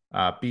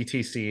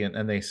 BTC,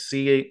 and they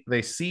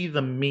see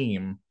the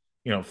meme,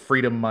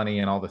 freedom money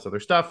and all this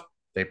other stuff.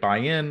 They buy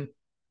in,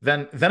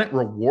 then it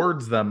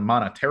rewards them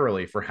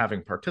monetarily for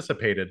having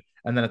participated.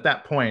 And then at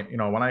that point,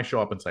 when I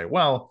show up and say,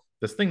 well,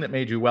 this thing that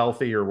made you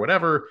wealthy or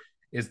whatever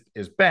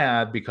is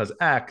bad because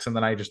X, and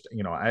then I just,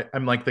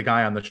 I'm like the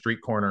guy on the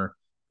street corner,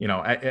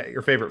 at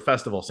your favorite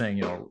festival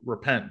saying,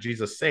 repent,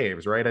 Jesus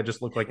saves, right? I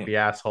just look like the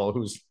asshole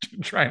who's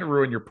trying to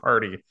ruin your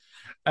party.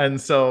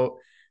 And so,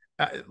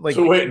 So like,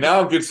 wait, now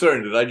I'm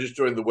concerned. Did I just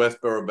join the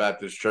Westboro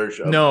Baptist Church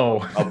no,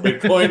 of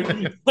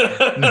Bitcoin?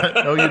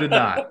 no, you did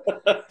not.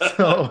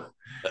 So,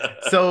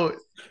 so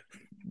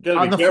Got to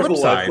on be the flip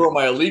careful when I side, throw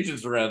my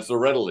allegiance around so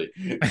readily.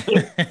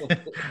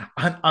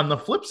 on the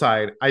flip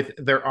side,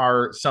 there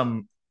are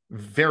some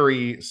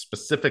very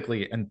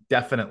specifically and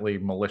definitely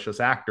malicious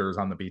actors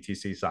on the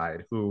BTC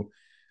side who,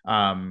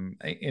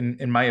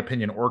 in my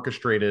opinion,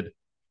 orchestrated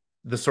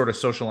the sort of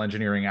social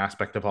engineering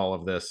aspect of all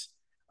of this,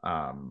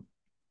 um,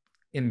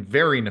 in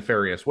very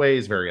nefarious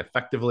ways, very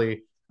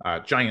effectively.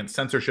 Giant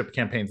censorship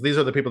campaigns. These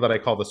are the people that I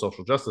call the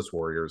social justice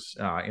warriors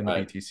in the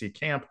Right. BTC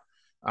camp.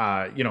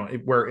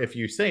 Where if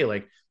you say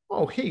like,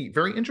 "Oh, hey,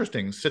 very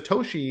interesting,"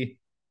 Satoshi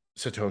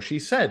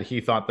said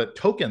he thought that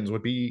tokens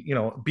would be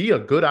a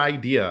good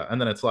idea, and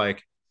then it's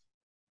like,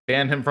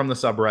 ban him from the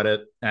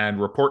subreddit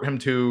and report him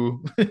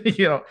to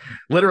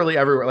literally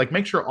everywhere, like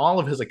make sure all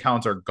of his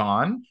accounts are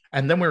gone,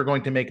 and then we were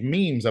going to make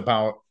memes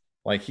about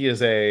like he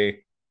is a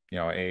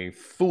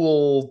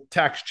fool,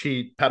 tax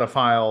cheat,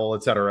 pedophile,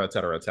 et cetera, et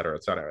cetera, et cetera,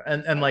 et cetera.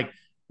 And like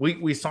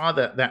we saw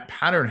that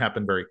pattern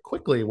happen very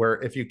quickly, where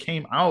if you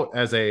came out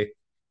as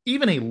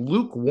even a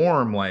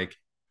lukewarm, like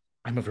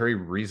I'm a very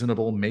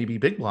reasonable, maybe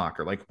big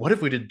blocker. Like, what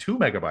if we did 2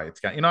 megabytes?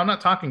 I'm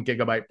not talking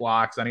gigabyte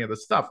blocks, any of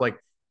this stuff. Like,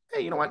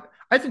 hey, you know what?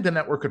 I think the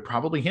network could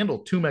probably handle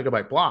 2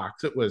 megabyte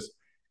blocks. It was,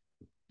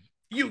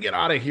 you get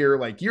out of here.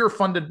 Like, you're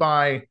funded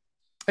by.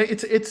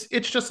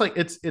 It's just like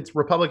it's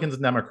Republicans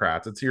and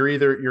Democrats. It's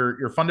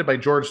you're funded by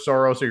George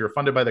Soros or you're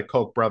funded by the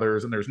Koch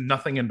brothers, and there's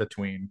nothing in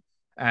between.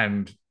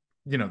 And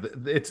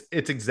it's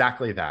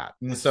exactly that.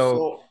 And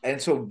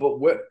but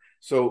what?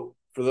 So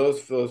for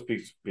those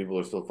people who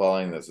are still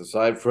following this,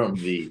 aside from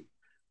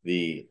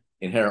the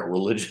inherent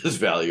religious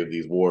value of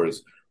these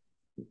wars,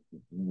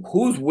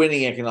 who's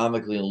winning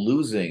economically and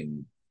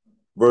losing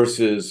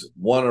versus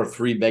 1 or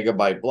 3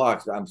 megabyte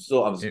blocks? I'm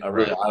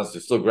really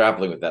honestly still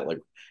grappling with that. Like,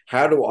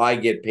 how do I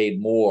get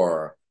paid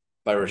more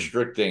by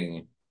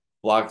restricting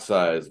block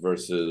size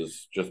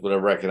versus just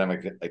whatever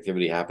economic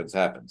activity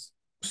happens?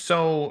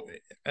 So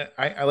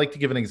I like to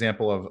give an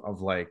example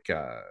of like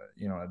a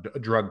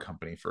drug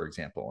company, for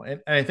example,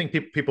 and I think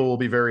people will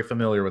be very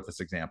familiar with this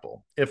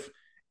example. If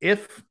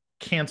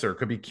cancer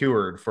could be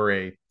cured for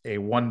a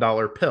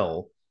 $1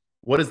 pill,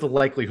 what is the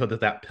likelihood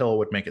that pill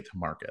would make it to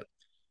market?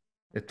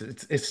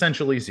 It's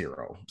essentially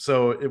zero.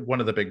 So one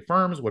of the big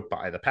firms would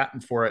buy the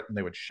patent for it, and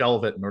they would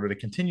shelve it in order to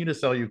continue to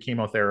sell you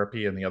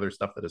chemotherapy and the other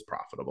stuff that is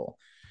profitable.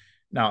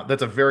 Now,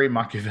 that's a very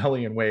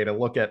Machiavellian way to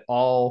look at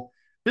all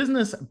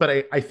business,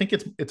 but I think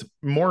it's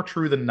more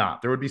true than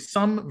not. There would be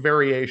some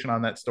variation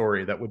on that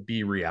story that would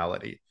be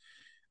reality.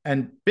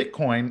 And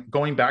Bitcoin,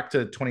 going back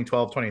to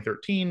 2012,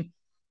 2013,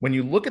 when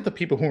you look at the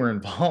people who were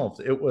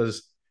involved, it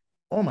was,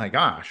 oh my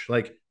gosh,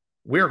 like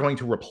we're going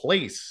to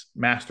replace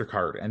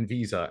MasterCard and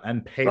Visa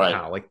and PayPal.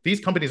 Right. Like these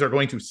companies are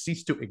going to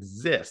cease to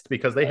exist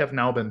because they have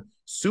now been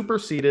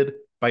superseded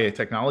by a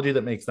technology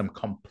that makes them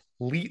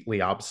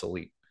completely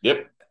obsolete.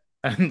 Yep.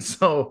 And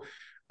so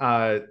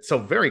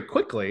very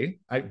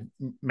quickly,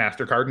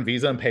 MasterCard and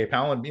Visa and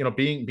PayPal, and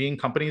being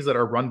companies that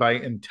are run by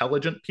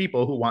intelligent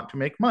people who want to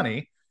make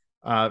money,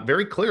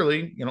 very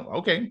clearly,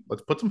 okay,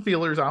 let's put some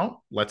feelers out.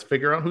 Let's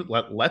figure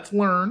out let's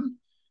learn.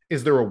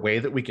 Is there a way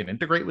that we can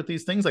integrate with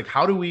these things? Like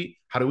how do we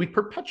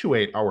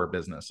perpetuate our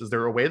business? Is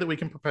there a way that we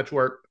can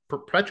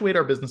perpetuate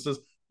our businesses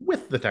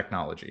with the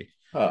technology?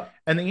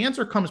 And the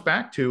answer comes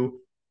back to,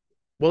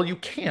 well, you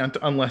can't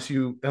unless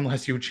you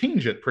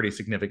change it pretty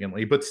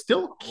significantly, but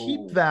still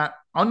keep that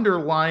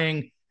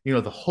underlying,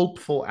 the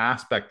hopeful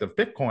aspect of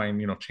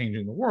Bitcoin,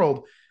 changing the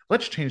world.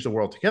 Let's change the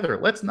world together.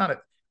 Let's not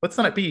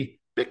it be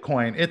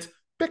Bitcoin. It's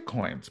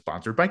Bitcoin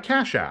sponsored by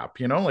Cash App.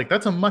 Like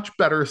that's a much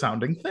better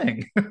sounding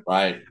thing.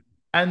 Right.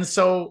 And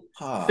so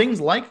things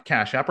like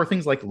Cash App or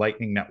things like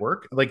Lightning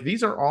Network, like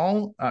these are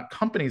all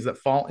companies that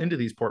fall into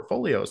these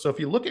portfolios. So if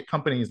you look at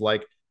companies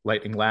like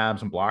Lightning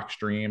Labs and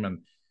Blockstream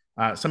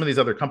and some of these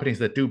other companies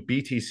that do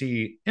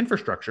BTC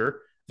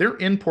infrastructure, they're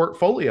in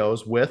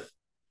portfolios with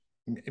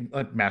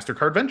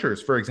MasterCard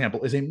Ventures, for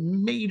example, is a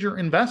major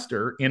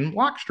investor in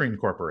Blockstream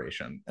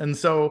Corporation. And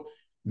so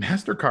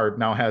MasterCard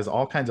now has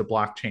all kinds of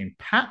blockchain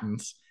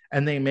patents,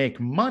 and they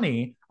make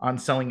money on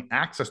selling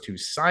access to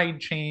side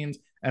chains.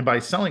 And by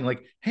selling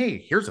like, hey,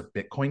 here's a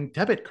Bitcoin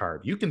debit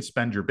card. You can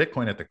spend your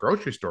Bitcoin at the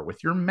grocery store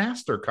with your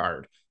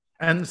MasterCard.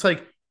 And it's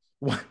like,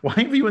 why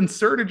have you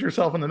inserted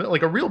yourself in the middle?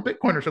 Like a real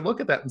Bitcoiner should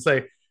look at that and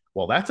say,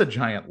 well, that's a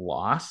giant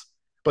loss.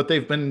 But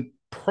they've been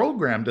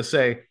programmed to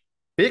say,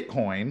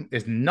 Bitcoin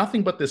is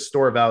nothing but this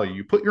store value.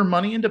 You put your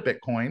money into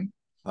Bitcoin,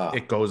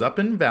 it goes up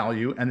in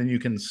value, and then you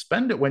can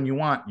spend it when you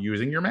want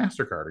using your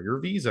MasterCard or your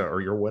Visa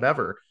or your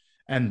whatever.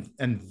 And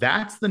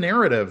that's the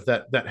narrative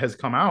that has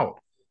come out.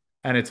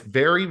 And it's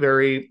very,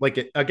 very like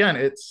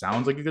it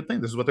sounds like a good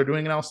thing. This is what they're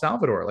doing in El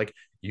Salvador. Like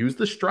use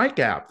the Strike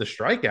app. The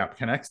Strike app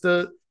connects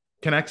to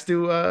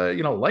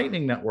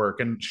Lightning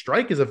Network, and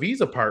Strike is a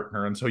Visa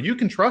partner, and so you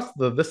can trust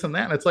the this and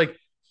that. And it's like,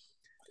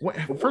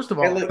 first of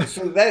all,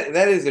 so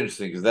that is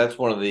interesting because that's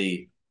one of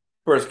the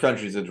first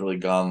countries that's really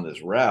gone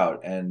this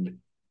route. And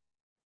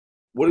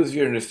what is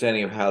your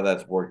understanding of how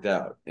that's worked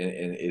out?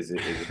 And is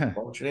it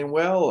functioning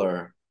well,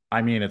 or?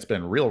 I mean, it's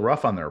been real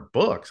rough on their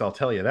books. I'll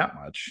tell you that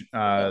much.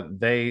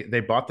 They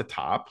bought the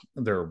top.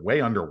 They're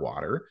way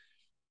underwater.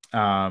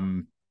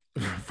 From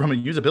a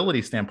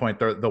usability standpoint,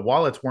 the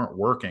wallets weren't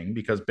working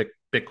because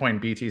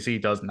Bitcoin BTC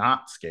does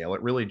not scale.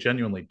 It really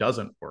genuinely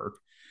doesn't work.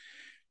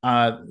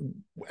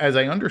 As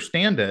I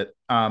understand it,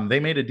 they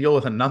made a deal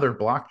with another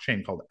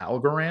blockchain called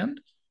Algorand,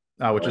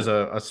 which is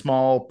a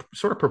small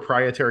sort of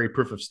proprietary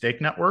proof of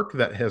stake network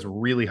that has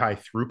really high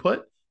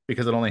throughput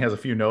because it only has a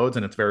few nodes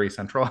and it's very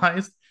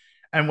centralized.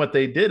 And what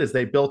they did is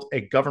they built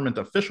a government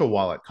official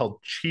wallet called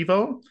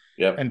Chivo.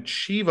 Yep. And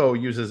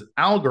Chivo uses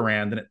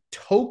Algorand and it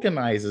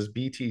tokenizes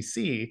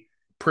BTC,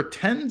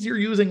 pretends you're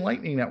using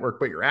Lightning Network,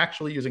 but you're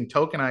actually using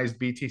tokenized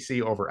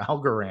BTC over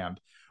Algorand,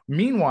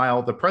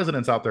 Meanwhile, the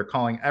president's out there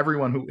calling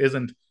everyone who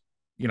isn't,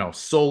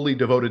 solely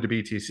devoted to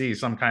BTC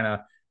some kind of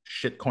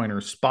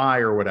shitcoiner spy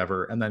or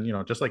whatever. And then,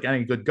 just like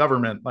any good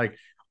government, like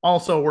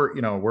also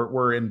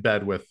we're in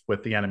bed with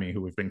the enemy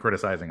who we've been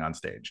criticizing on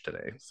stage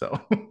today. So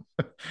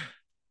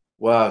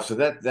Wow, so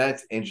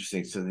that's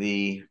interesting. So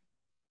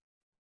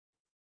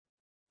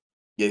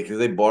because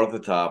they bought at the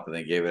top and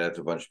they gave it out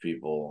to a bunch of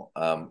people.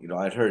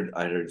 I'd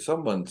heard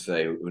someone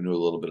say who knew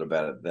a little bit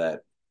about it that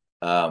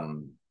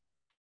um,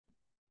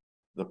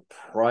 the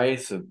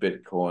price of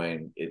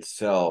Bitcoin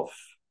itself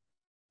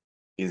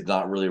is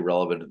not really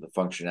relevant to the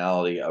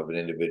functionality of an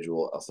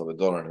individual El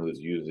Salvadoran who is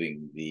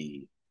using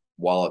the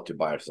wallet to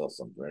buy or sell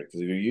something, right?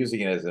 Because if you're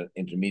using it as an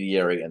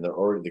intermediary and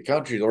the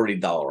country is already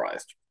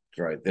dollarized,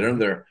 right? They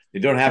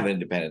don't have an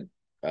independent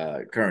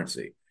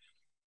currency.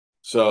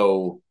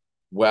 So,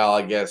 well,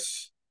 I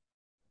guess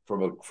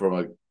from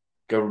a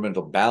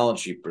governmental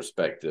balance sheet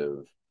perspective,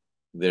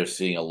 they're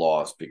seeing a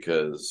loss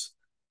because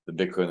the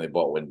Bitcoin they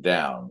bought went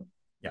down.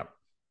 yeah.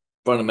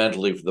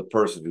 Fundamentally, for the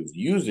person who's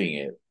using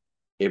it,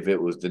 if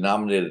it was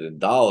denominated in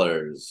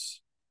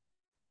dollars,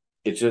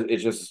 it's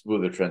just a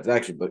smoother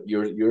transaction. But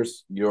you're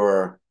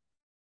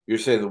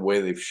saying the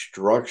way they've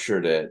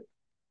structured it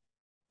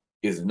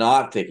is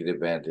not taking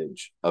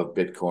advantage of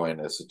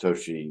Bitcoin as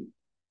Satoshi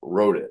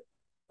wrote it,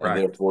 and Right.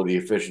 therefore the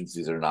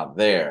efficiencies are not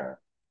there.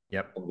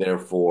 Yep. And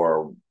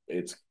therefore,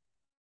 it's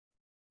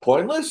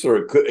pointless, or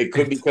it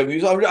could become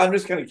useful. I'm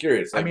just kind of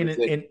curious. I Like,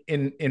 mean,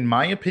 in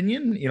my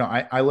opinion,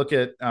 I look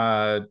at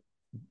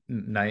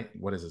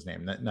what is his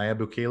name, Nayib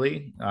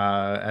Bukele,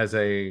 as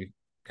I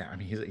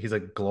mean, he's a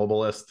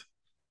globalist,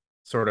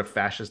 sort of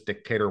fascist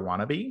dictator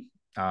wannabe.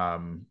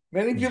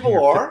 many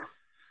people are,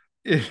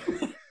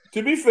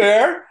 to be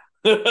fair.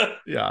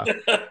 Yeah.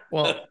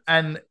 Well,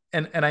 and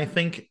I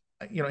think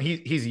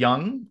he's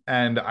young,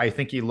 and I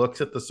think he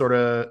looks at the sort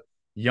of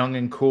young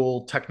and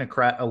cool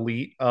technocrat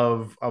elite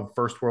of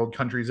first world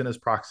countries in his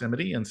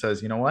proximity and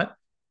says, you know what,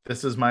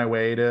 this is my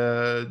way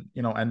to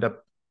end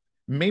up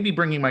maybe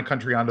bringing my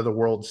country onto the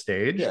world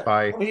stage Yeah,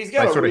 by I mean, sort of he's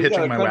got hitching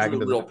a my country wagon with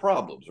to the real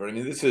problems, right? I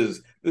mean, this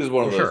is one of for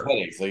those sure.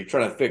 headaches. Like, you're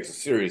trying to fix a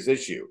serious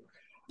issue.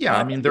 Yeah,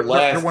 I mean, The they're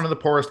last one of the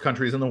poorest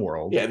countries in the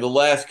world. Yeah, the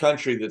last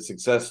country that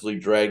successfully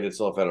dragged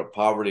itself out of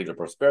poverty to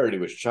prosperity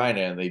was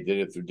China, and they did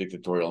it through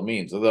dictatorial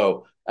means.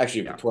 Although,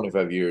 actually, for Yeah.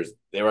 25 years,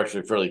 they were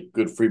actually a fairly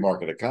good free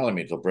market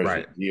economy until Right.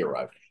 President Xi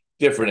arrived.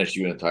 Different Yeah.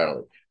 issue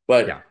entirely.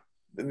 But Yeah.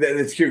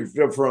 it's curious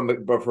from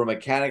a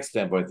mechanics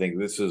standpoint. I think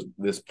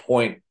this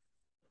point,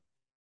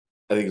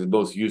 I think, is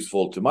most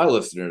useful to my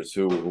listeners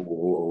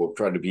who have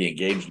tried to be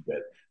engaged a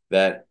bit.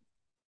 That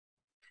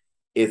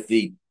if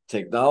the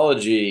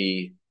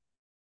technology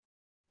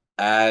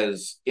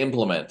as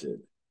implemented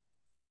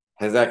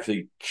has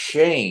actually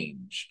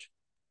changed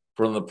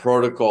from the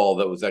protocol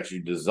that was actually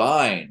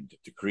designed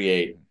to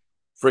create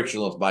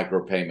frictionless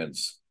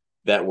micropayments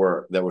that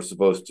were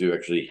supposed to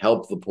actually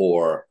help the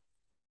poor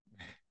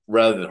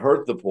rather than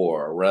hurt the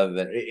poor. Rather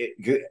than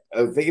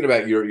I'm thinking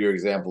about your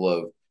example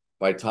of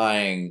by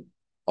tying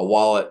a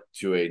wallet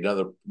to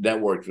another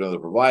network to another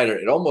provider,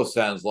 it almost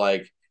sounds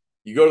like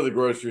you go to the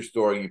grocery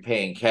store and you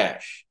pay in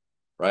cash,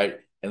 right?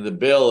 And the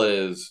bill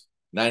is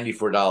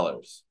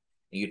 $94.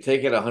 And you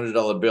take out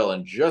 $100 bill,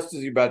 and just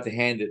as you're about to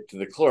hand it to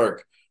the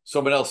clerk,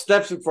 someone else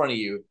steps in front of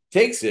you,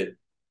 takes it,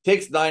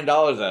 takes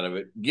 $9 out of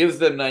it, gives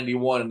them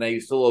 91, and now you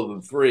still owe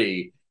them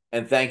three.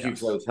 And thank you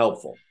because that Yes. was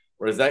helpful.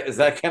 Or is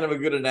that kind of a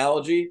good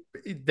analogy?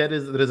 That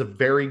is a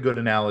very good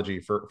analogy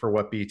for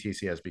what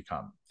BTC has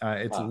become.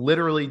 It's Huh.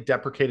 literally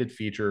deprecated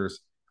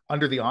features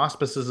under the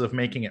auspices of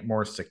making it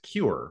more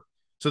secure.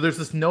 So there's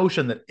this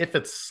notion that if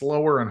it's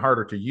slower and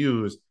harder to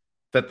use,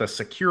 that the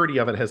security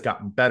of it has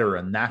gotten better,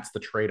 and that's the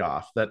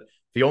trade-off. That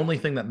the only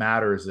thing that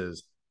matters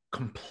is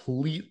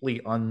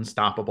completely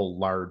unstoppable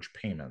large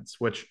payments.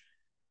 Which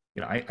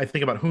I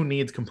think about who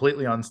needs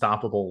completely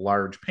unstoppable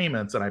large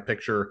payments, and I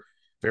picture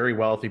very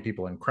wealthy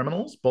people and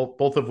criminals,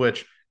 both of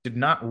which did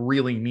not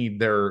really need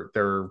their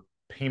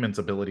payments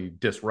ability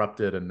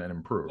disrupted and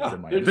improved, Yeah,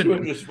 in my they're doing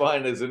opinion. just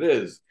fine as it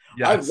is.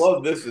 I Yes.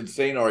 love this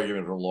insane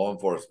argument from law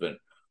enforcement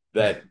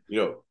that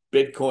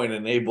Bitcoin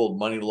enabled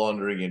money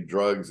laundering and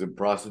drugs and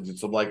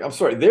prostitutes. I'm like, I'm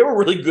sorry, they were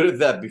really good at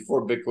that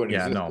before Bitcoin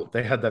Yeah, existed. no,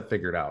 they had that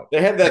figured out.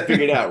 They had that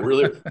figured out.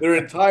 Really, their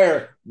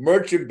entire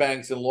merchant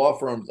banks and law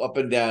firms up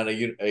and down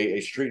a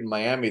street in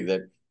Miami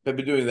that have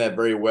been doing that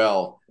very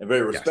well and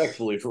very Yes.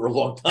 respectfully for a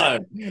long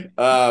time.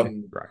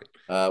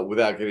 Right.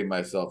 Without getting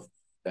myself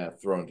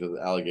thrown to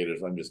the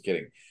alligators. I'm just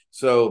kidding.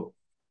 So,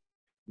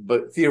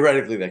 but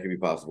theoretically, that could be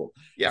possible.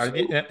 Yeah, So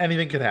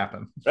anything could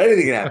happen.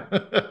 anything can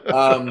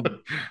happen.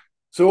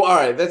 So all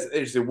right, that's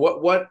interesting.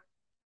 What?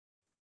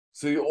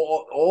 So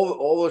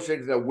all those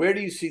changes. Now, where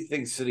do you see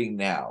things sitting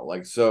now?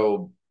 Like,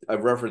 so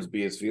I've referenced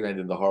BSV, and I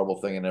did the horrible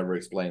thing and never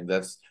explained.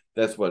 That's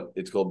what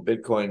it's called.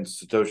 Bitcoin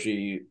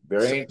Satoshi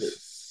variant.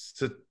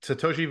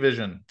 Satoshi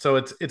Vision. So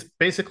it's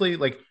basically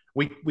like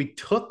we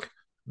took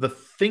the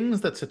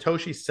things that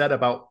Satoshi said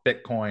about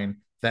Bitcoin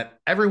that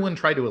everyone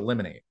tried to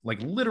eliminate, like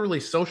literally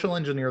social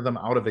engineer them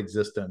out of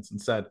existence, and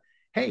said,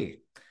 "Hey,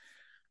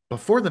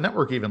 before the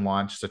network even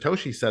launched,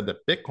 Satoshi said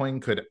that Bitcoin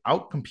could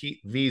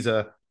outcompete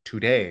Visa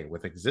today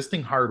with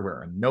existing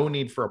hardware and no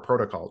need for a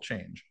protocol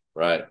change.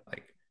 Right.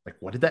 Like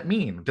what did that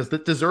mean? Does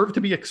that deserve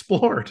to be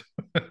explored?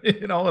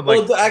 And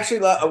Well,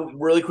 actually,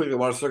 really quickly, I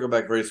want to circle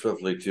back very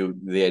swiftly to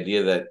the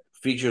idea that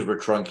features were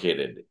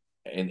truncated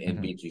in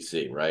mm-hmm.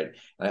 BTC, right?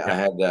 I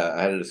Yeah.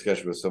 had a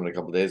discussion with someone a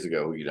couple of days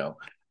ago,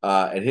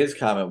 and his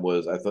comment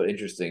was, I thought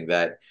interesting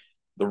that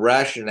the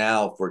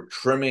rationale for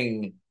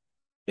trimming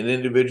an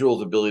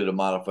individual's ability to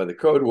modify the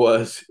code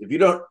was if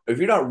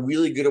you're not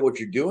really good at what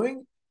you're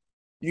doing,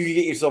 you can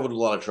get yourself into a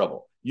lot of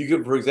trouble. You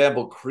could, for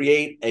example,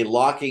 create a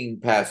locking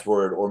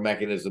password or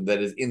mechanism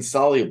that is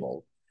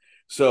insoluble.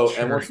 So,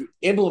 and once you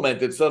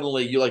implement it,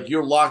 suddenly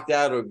you're locked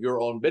out of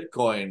your own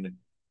Bitcoin,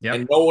 Yep.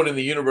 and no one in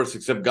the universe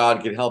except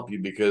God can help you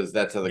because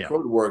that's how the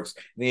code works.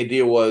 And the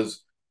idea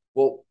was,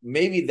 well,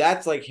 maybe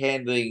that's like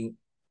handing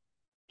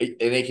an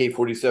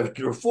AK-47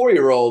 to a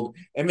 4-year-old,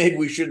 and maybe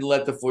we shouldn't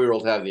let the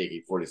 4-year-old have the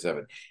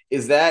AK-47.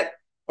 Is that,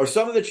 are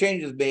some of the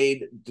changes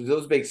made, do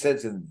those make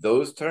sense in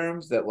those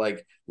terms, that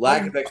like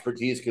lack of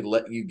expertise could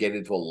let you get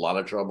into a lot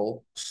of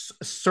trouble?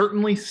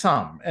 Certainly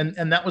some.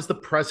 And that was the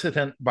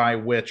precedent by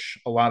which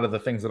a lot of the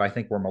things that I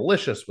think were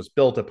malicious was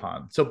built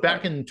upon. So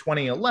back in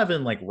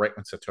 2011, like right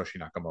when Satoshi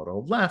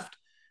Nakamoto left,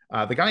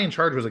 the guy in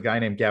charge was a guy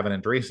named Gavin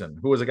Andresen,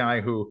 who was a guy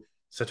who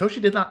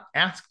Satoshi did not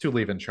ask to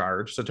leave in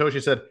charge.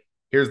 Satoshi said,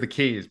 here's the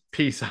keys,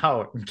 peace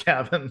out. And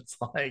Gavin's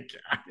like,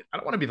 I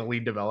don't want to be the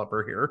lead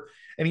developer here.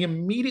 And he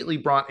immediately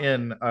brought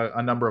in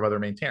a number of other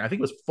maintainers. I think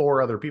it was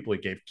 4 other people he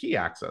gave key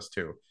access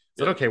to.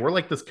 Said, okay, we're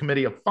like this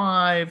committee of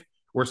 5.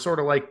 We're sort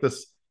of like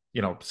this,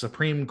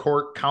 Supreme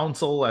Court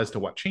council as to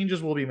what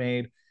changes will be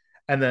made.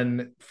 And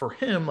then for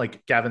him,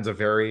 like Gavin's a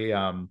very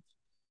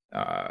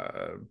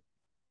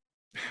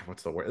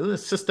what's the word?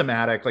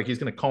 Systematic. Like he's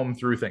going to comb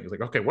through things.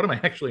 Like, okay, what am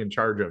I actually in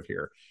charge of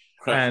here?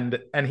 Right.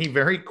 And he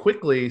very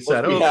quickly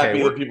said, "Okay,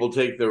 happy that people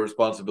take their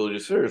responsibility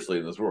seriously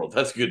in this world.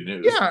 That's good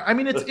news." Yeah, I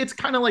mean, it's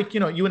kind of like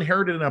you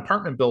inherited an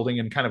apartment building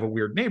in kind of a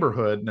weird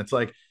neighborhood, and it's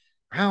like,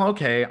 well,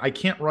 okay, I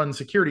can't run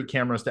security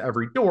cameras to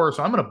every door,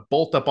 so I'm going to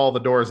bolt up all the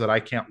doors that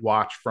I can't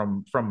watch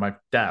from my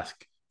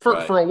desk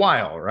for a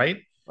while,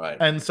 right? Right.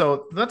 And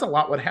so that's a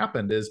lot what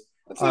happened. Is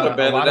that's not a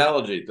bad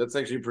analogy. That's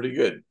actually pretty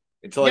good.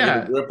 Until I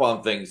get a grip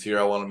on things here,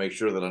 I want to make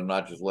sure that I'm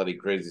not just letting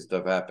crazy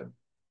stuff happen.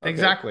 Okay.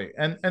 Exactly.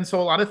 And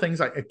so a lot of things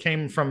it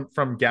came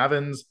from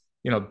Gavin's,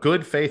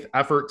 good faith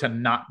effort to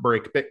not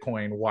break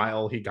Bitcoin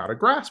while he got a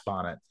grasp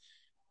on it.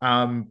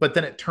 But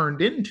then it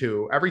turned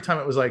into every time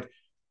it was like,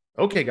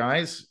 okay,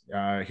 guys,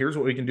 here's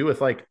what we can do with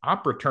like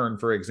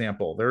OpReturn, for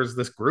example. There's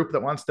this group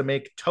that wants to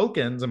make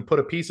tokens and put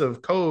a piece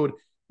of code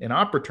in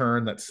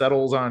OpReturn that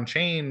settles on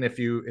chain if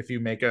you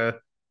make a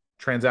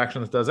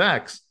transaction that does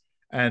X.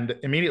 And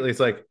immediately it's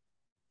like,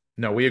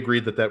 no, we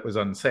agreed that was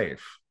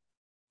unsafe.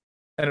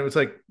 And it was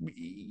like,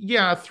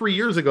 yeah, 3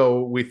 years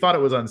ago we thought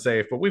it was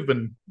unsafe, but we've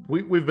been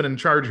in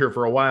charge here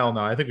for a while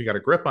now. I think we got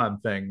a grip on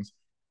things.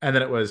 And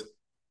then it was,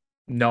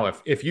 no,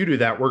 if you do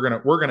that,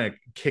 we're gonna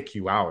kick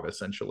you out,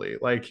 essentially.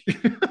 Like,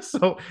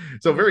 so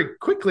very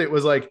quickly it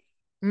was like,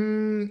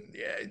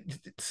 Satoshi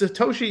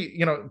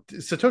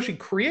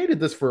created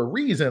this for a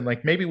reason.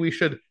 Like maybe we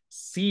should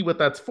see what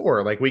that's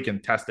for. Like we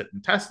can test it in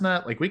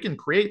testnet. Like we can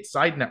create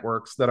side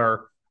networks that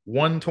are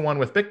one-to-one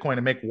with Bitcoin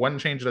and make one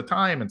change at a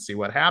time and see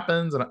what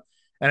happens.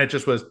 And it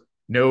just was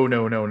no.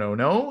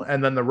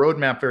 And then the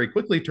roadmap very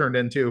quickly turned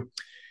into,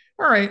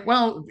 all right,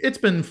 well, it's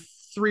been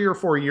 3 or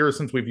 4 years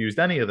since we've used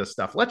any of this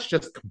stuff. Let's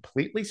just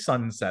completely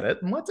sunset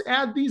it and let's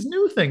add these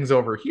new things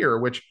over here,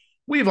 which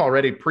we've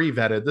already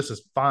pre-vetted. This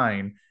is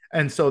fine.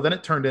 And so then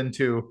it turned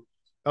into,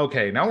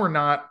 okay, now we're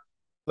not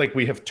like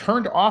we have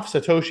turned off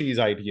Satoshi's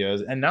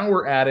ideas, and now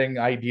we're adding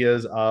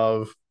ideas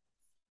of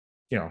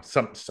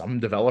some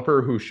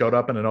developer who showed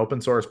up in an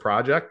open source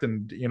project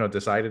and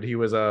decided he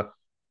was an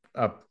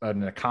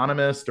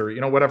economist or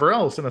whatever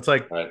else. And it's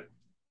like,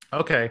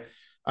 okay.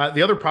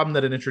 The other problem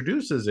that it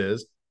introduces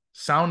is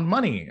sound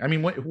money. I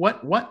mean,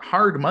 what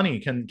hard money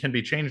can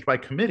be changed by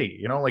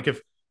committee? Like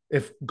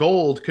if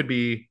gold could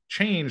be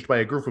changed by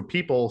a group of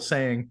people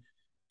saying,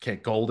 okay,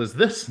 gold is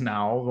this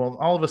now, well,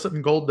 all of a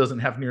sudden gold doesn't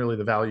have nearly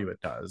the value it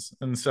does.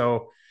 And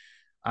so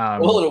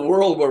well, in a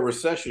world where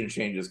recession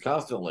changes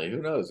constantly,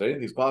 who knows?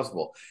 Anything's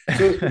possible.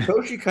 So is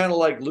Satoshi kind of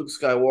like Luke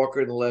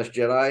Skywalker in The Last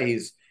Jedi?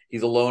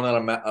 He's alone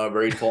on a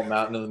very tall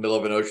mountain in the middle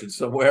of an ocean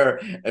somewhere,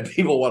 and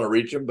people want to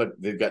reach him, but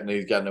he's got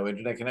no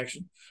internet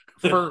connection.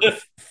 For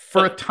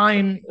a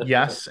time,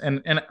 yes,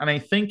 and I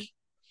think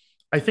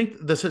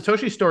the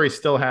Satoshi story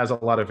still has a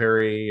lot of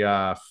very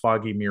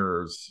foggy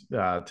mirrors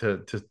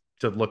to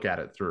look at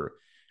it through.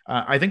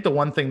 I think the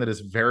one thing that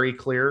is very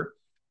clear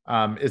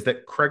is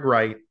that Craig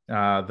Wright,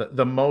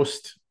 the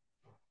most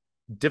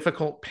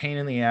difficult, pain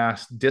in the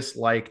ass,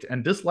 disliked,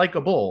 and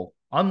dislikable,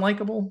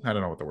 unlikable, I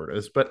don't know what the word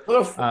is, but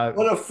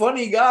what a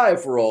funny guy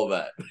for all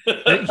that.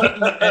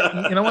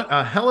 You know what?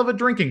 A hell of a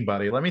drinking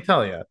buddy, let me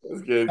tell you.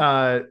 That's good.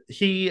 I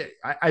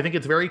think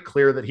it's very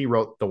clear that he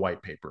wrote the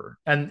white paper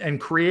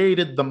and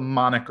created the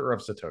moniker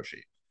of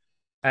Satoshi.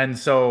 And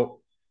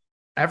so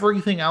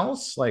everything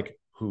else, like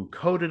who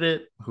coded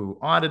it, who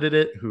audited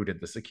it, who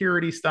did the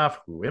security stuff,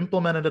 who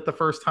implemented it the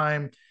first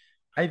time.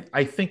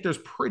 I think there's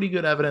pretty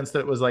good evidence that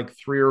it was like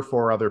 3 or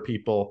 4 other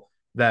people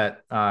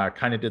that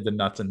kind of did the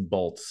nuts and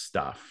bolts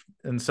stuff.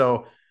 And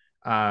so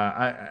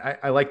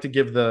I like to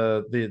give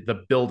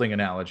the building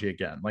analogy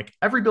again. Like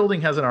every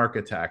building has an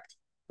architect,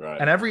 Right.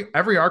 and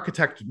every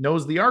architect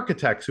knows the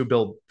architects who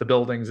build the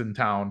buildings in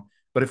town.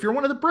 But if you're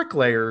one of the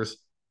bricklayers,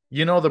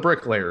 you know the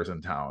bricklayers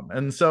in town.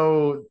 And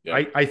so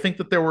Yeah. I think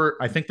that there were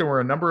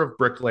a number of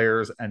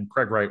bricklayers, and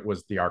Craig Wright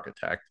was the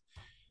architect.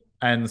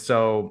 And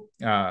so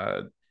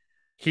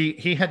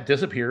he had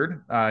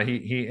disappeared.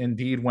 He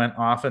indeed went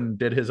off and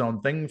did his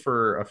own thing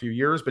for a few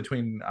years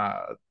between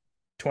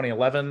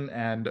 2011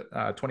 and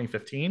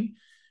 2015,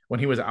 when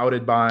he was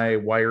outed by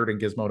Wired and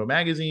Gizmodo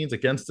magazines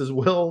against his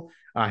will.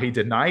 He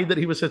denied that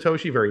he was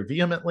Satoshi very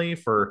vehemently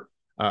for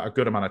a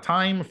good amount of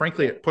time.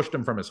 Frankly, it pushed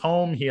him from his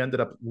home. He ended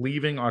up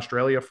leaving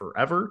Australia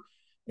forever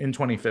in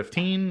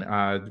 2015.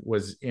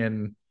 Was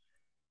in,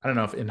 I don't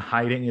know if in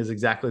hiding is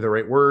exactly the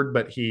right word,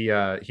 but he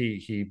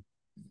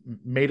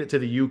made it to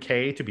the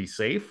UK to be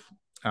safe.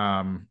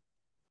 And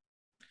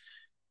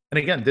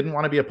again, didn't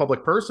want to be a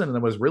public person,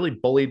 and was really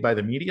bullied by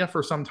the media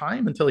for some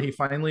time until he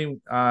finally,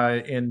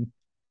 in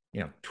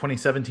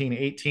 2017,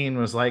 18,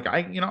 was like,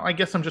 I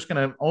guess I'm just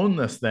going to own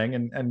this thing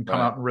and come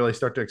out and really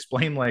start to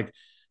explain, like,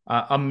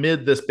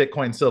 amid this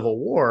Bitcoin civil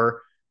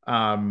war,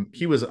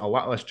 he was a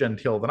lot less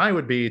genteel than I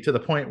would be, to the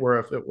point where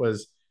if it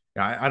was,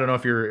 I don't know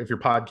if your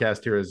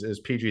podcast here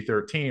is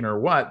PG-13 or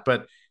what,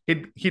 but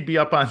he'd be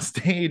up on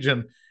stage,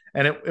 and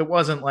it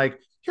wasn't like,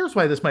 here's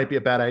why this might be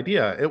a bad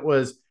idea. It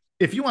was,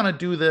 if you want to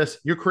do this,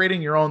 you're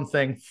creating your own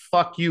thing.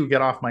 Fuck you,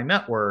 get off my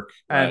network.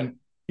 Right. And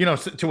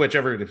to which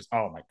everybody was,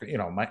 oh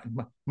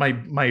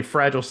my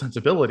fragile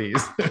sensibilities.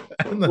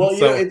 Well,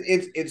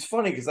 it's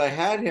funny because I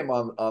had him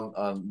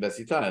on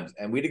Messy Times,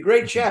 and we had a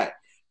great chat,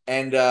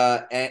 and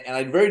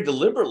I very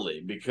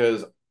deliberately,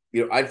 because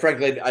I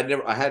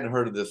hadn't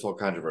heard of this whole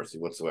controversy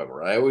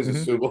whatsoever. I always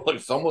assumed, well, like,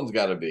 someone's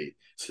got to be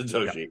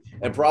Satoshi,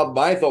 and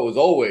my thought was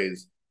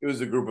always it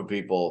was a group of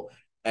people,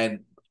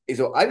 and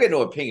so I've got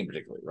no opinion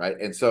particularly, right?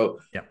 And so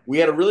we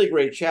had a really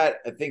great chat,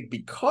 I think,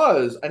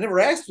 because I never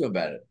asked him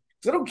about it.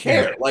 I don't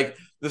care. Like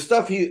the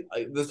stuff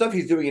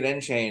he's doing at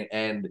nChain,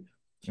 and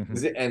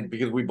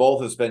because we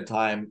both have spent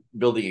time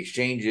building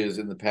exchanges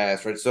in the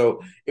past, right?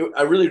 So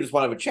I really just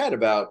want to have a chat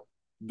about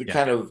the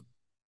kind of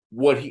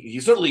what he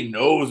certainly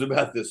knows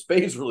about this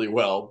space really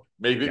well.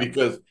 Maybe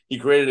because he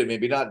created it,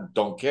 maybe not.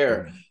 Don't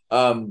care.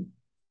 But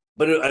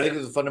I think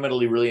it's a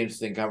fundamentally really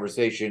interesting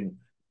conversation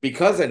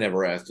because I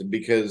never asked him,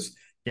 because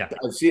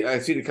I've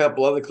seen a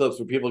couple other clips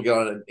where people get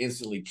on and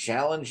instantly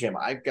challenge him.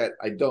 I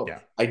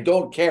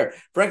don't care.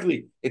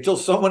 Frankly, until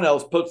someone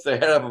else puts their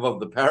head up above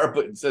the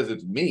parapet and says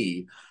it's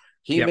me,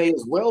 he may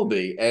as well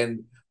be,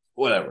 and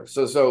whatever.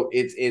 So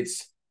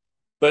it's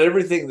but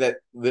everything that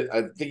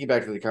I'm thinking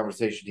back to the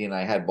conversation he and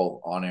I had both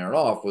on air and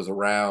off was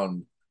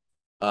around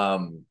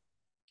the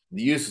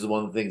uses.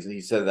 One of the things that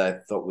he said that I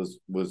thought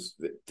was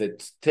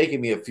that's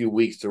taken me a few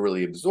weeks to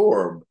really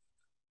absorb.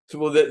 So,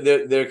 well,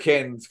 there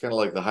can, it's kind of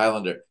like the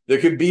Highlander. There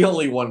can be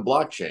only one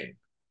blockchain,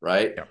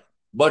 right? Yeah.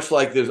 Much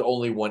like there's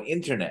only one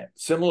internet.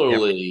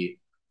 Similarly,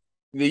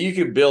 you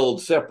can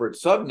build separate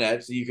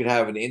subnets. You could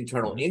have an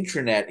internal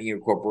intranet in your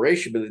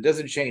corporation, but it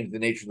doesn't change the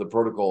nature of the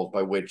protocols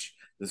by which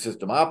the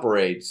system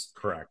operates.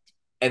 Correct.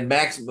 And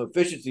maximum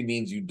efficiency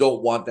means you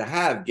don't want to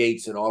have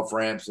gates and off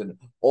ramps and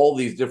all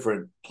these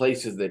different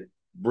bridges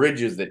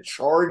that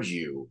charge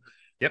you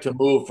to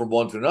move from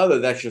one to another.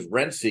 That's just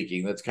rent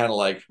seeking. That's kind of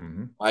like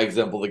my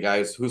example, the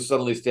guy who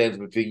suddenly stands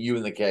between you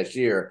and the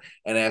cashier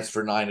and asks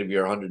for $9 of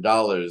your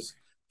 $100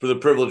 for the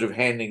privilege of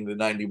handing the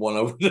 91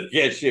 over to the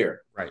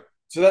cashier. Right.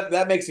 So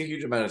that makes a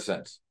huge amount of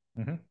sense.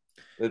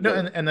 No,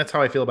 and that's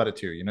how I feel about it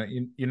too.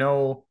 You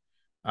know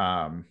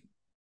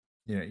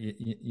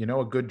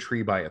a good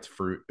tree by its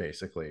fruit,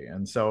 basically.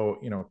 And so,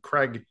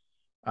 Craig,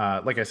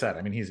 like I said,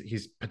 I mean,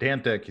 he's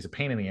pedantic, he's a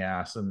pain in the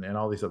ass, and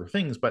all these other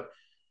things. But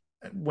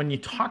when you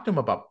talk to him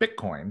about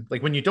Bitcoin,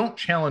 like when you don't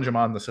challenge him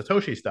on the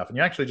Satoshi stuff, and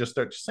you actually just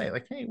start to say,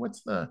 like, hey,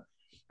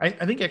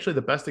 I think actually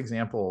the best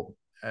example,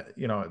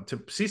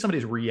 to see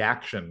somebody's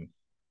reaction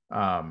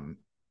about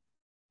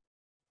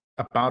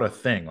a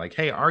thing, like,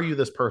 hey, are you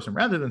this person,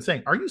 rather than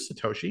saying, are you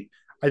Satoshi?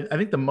 I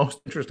think the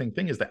most interesting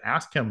thing is to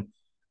ask him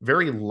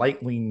very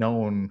lightly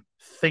known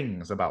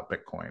things about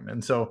Bitcoin.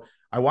 And so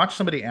I watched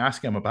somebody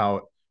ask him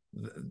about,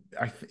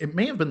 it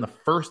may have been the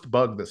first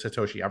bug that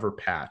Satoshi ever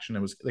patched,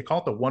 and they call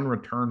it the one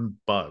return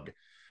bug.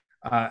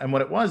 And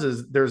what it was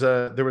is there was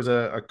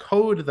a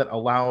code that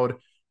allowed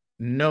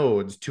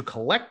nodes to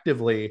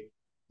collectively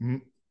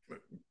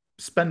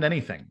spend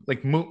anything,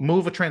 like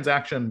move a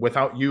transaction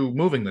without you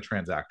moving the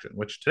transaction,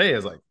 which today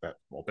is like that.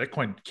 Well,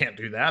 Bitcoin can't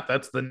do that.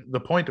 That's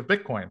the point of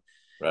Bitcoin.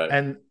 Right.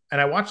 And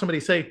I watched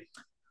somebody say,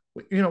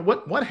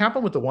 what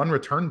happened with the one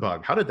return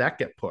bug? How did that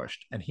get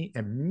pushed? And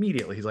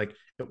he's like,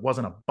 it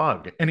wasn't a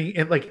bug. And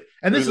It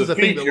this was is a the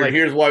thing that, feature. like,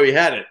 Here's why we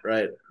had it,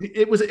 right?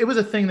 it was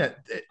a thing that,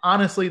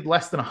 honestly,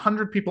 less than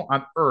 100 people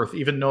on Earth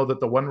even know that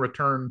the one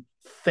return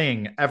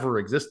thing ever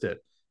existed.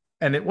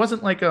 And it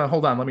wasn't like a,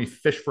 hold on, let me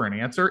fish for an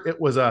answer. It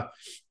was a,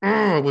 oh,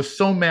 I was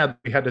so mad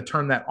we had to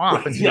turn that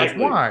off. And he goes,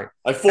 Exactly. why?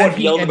 I fought And and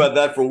he yelled and about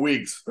that for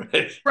weeks.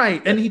 Right.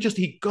 Right. And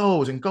he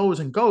goes and goes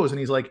and goes. And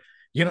he's like,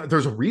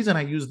 there's a reason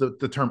I use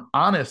the term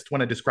honest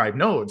when I describe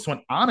nodes. So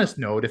an honest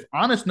node, if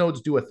honest nodes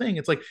do a thing,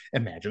 it's like,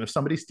 imagine if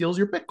somebody steals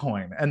your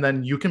Bitcoin and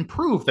then you can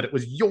prove that it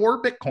was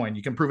your Bitcoin.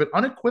 You can prove it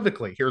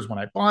unequivocally. Here's when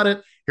I bought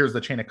it. Here's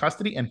the chain of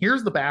custody. And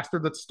here's the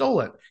bastard that stole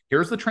it.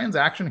 Here's the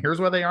transaction.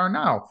 Here's where they are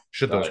now.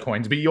 Should those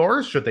coins be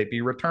yours? Should they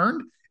be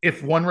returned?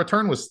 If one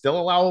return was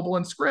still allowable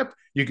in script,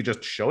 you could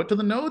just show it to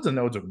the nodes and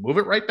nodes would move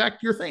it right back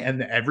to your thing.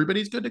 And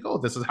everybody's good to go.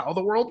 This is how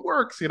the world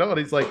works, And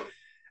he's like,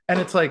 and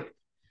it's like,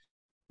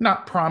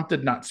 not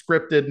prompted, not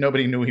scripted.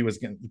 Nobody knew he was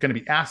going to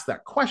be asked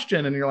that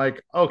question. And you're like,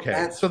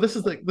 okay, so this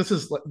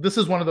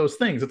is one of those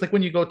things. It's like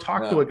when you go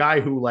talk to a guy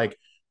who, like,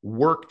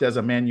 worked as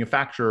a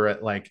manufacturer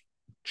at, like,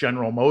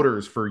 General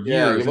Motors for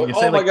years. Like, and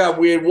you say, my God,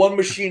 we had one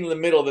machine in the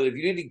middle that if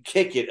you didn't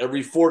kick it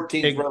every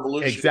 14th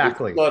revolution,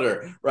 exactly, it would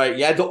stutter, right?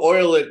 You had to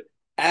oil it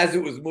as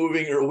it was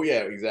moving, or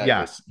exactly.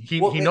 Yes, he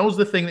knows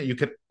the thing that you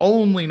could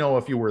only know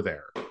if you were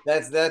there.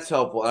 That's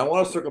helpful. And I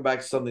want to circle back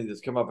to something that's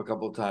come up a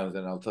couple of times,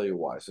 and I'll tell you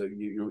why. So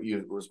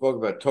you spoke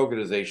about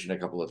tokenization a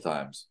couple of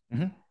times,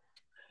 and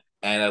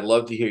I'd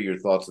love to hear your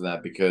thoughts on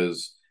that,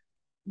 because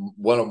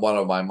one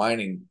of my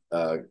mining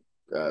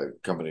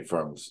company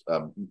firms,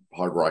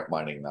 Hard Rock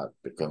Mining, not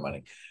Bitcoin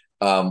mining,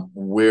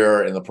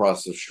 we're in the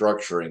process of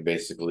structuring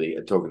basically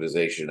a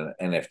tokenization, an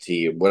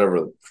NFT, whatever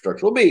the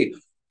structure will be,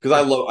 because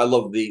I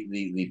love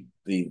the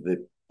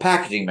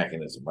packaging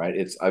mechanism,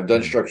 right? I've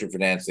done structured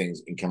financings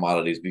in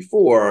commodities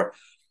before.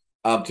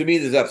 To me,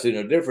 there's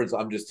absolutely no difference.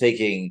 I'm just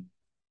taking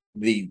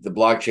the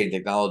blockchain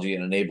technology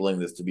and enabling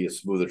this to be a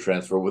smoother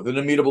transfer with an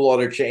immutable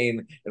order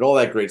chain and all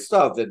that great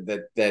stuff.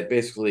 That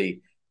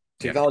basically,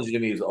 technology to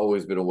me has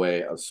always been a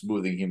way of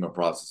smoothing human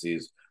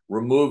processes,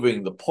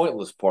 removing the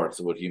pointless parts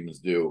of what humans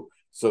do,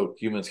 so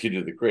humans can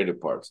do the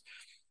creative parts.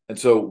 And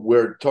so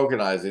we're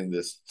tokenizing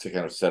this to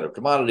kind of set of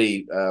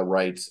commodity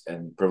rights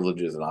and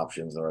privileges and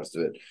options and the rest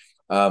of it.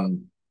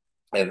 And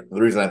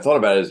the reason I thought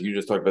about it is you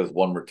just talked about this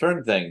one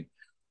return thing.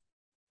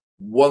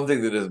 One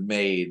thing that has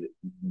made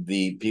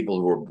the people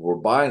who are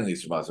buying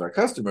these from us, our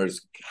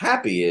customers,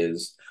 happy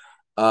is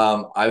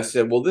I've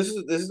said, well, this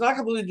is not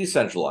completely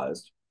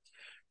decentralized,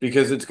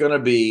 because it's going to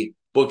be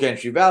book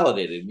entry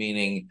validated,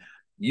 meaning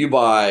you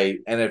buy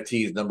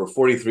NFTs number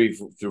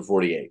 43 through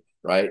 48,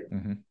 right?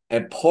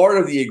 And part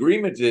of the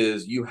agreement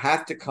is you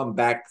have to come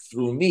back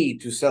through me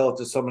to sell it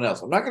to someone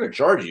else. I'm not going to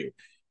charge you,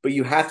 but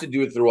you have to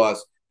do it through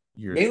us,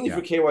 mainly for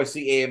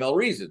KYC AML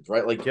reasons,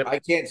 right? Like, I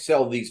can't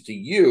sell these to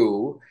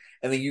you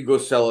and then you go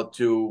sell it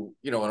to,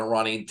 an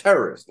Iranian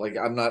terrorist. Like,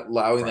 I'm not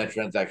allowing that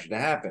transaction to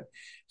happen.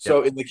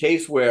 So in the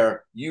case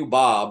where you,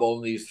 Bob,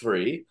 own these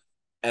three,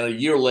 and a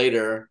year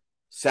later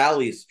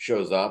Sally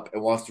shows up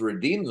and wants to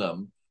redeem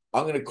them,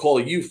 I'm going to call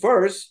you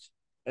first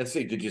and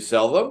say, did you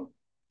sell them?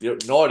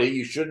 Naughty,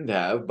 you shouldn't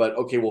have, but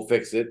okay, we'll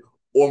fix it.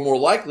 Or more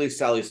likely,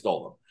 Sally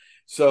stole them.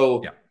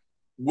 So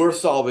we're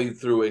solving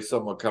through a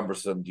somewhat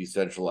cumbersome,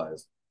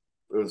 decentralized,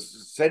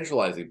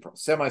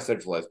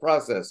 semi-centralized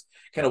process,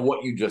 kind of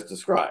what you just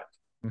described.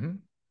 Is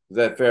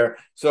that fair?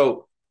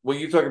 So when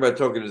you talk about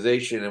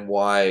tokenization and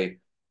why,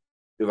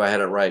 if I had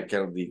it right,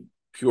 kind of the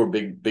pure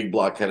big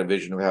block kind of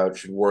vision of how it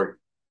should work,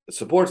 it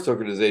supports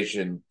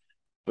tokenization,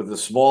 but the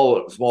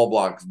small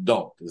blocks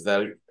don't. Is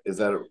that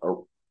a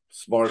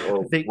smart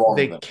or wrong?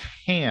 They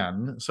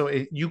can. So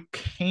you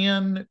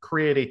can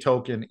create a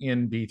token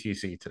in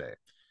BTC today,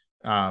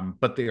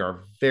 but they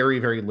are very,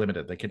 very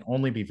limited. They can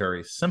only be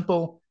very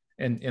simple,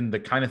 and the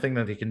kind of thing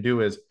that they can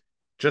do is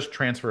just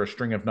transfer a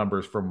string of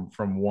numbers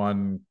from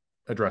one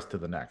address to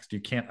the next. You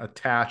can't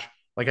attach,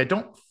 like,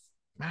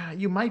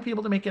 you might be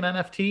able to make an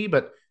NFT,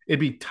 but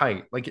it'd be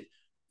tight. Like,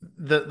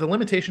 the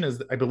limitation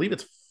is, I believe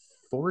it's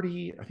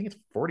 40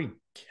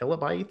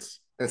 kilobytes.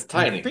 That's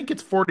tiny. I think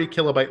it's 40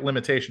 kilobyte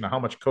limitation of how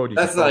much code you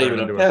That's can not even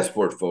a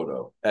passport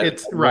photo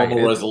at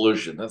normal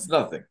resolution. That's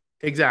nothing.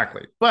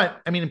 Exactly.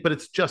 But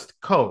it's just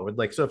code.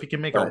 Like, so if you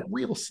can make a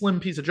real slim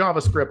piece of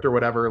JavaScript or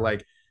whatever,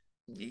 like,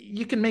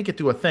 you can make it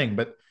do a thing,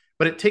 but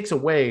it takes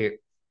away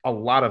a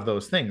lot of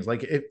those things.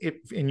 Like,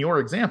 if in your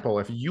example,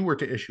 if you were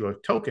to issue a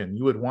token,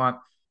 you would want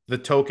the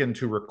token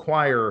to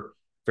require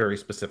very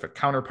specific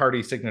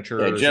counterparty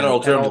signatures, general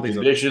terms and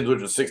conditions,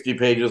 which are 60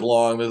 pages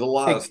long. There's a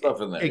lot of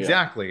stuff in there.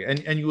 Exactly.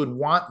 And you would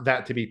want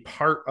that to be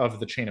part of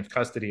the chain of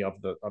custody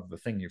of the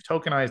thing you've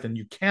tokenized, and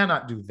you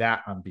cannot do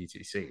that on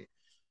BTC.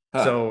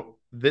 So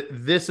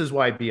this is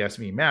why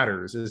BSV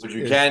matters. But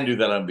you can do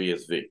that on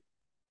BSV.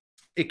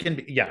 It can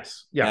be,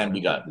 yes. Yeah. Can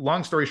be done.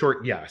 Long story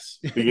short, yes.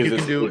 Because you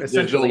can do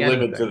essentially there's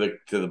no limit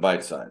to the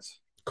byte size.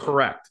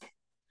 Correct.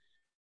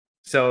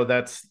 So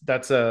that's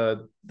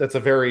a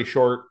very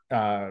short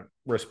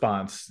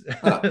response.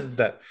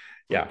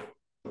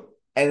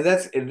 And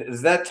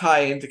does that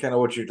tie into kind of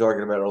what you're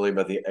talking about earlier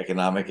about the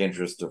economic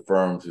interest of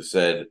firms who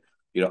said,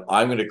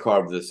 I'm going to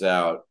carve this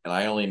out and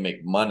I only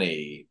make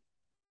money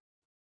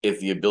if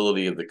the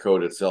ability of the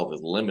code itself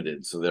is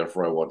limited. So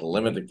therefore, I want to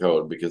limit the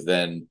code because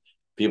then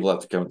people have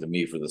to come to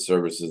me for the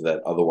services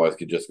that otherwise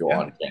could just go Yeah.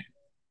 on chain.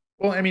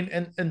 Well, I mean,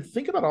 and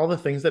think about all the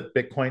things that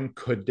Bitcoin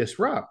could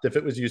disrupt if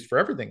it was used for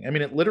everything. I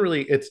mean, it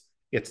literally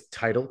it's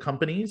title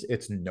companies,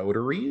 it's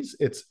notaries,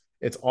 it's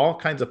all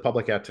kinds of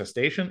public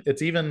attestation.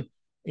 It's even,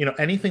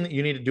 anything that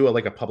you need to do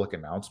like a public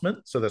announcement.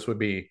 So this would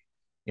be,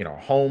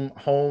 home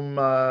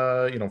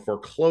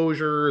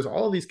foreclosures,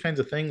 all of these kinds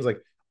of things, like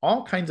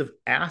all kinds of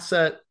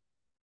asset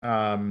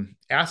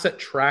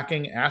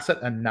tracking, asset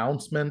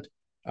announcement,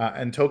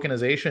 and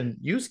tokenization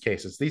use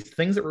cases. These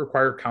things that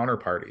require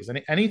counterparties,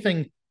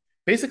 and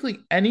basically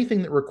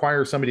anything that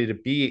requires somebody to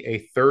be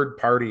a third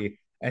party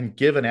and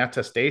give an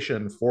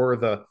attestation for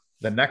the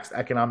next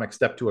economic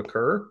step to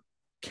occur,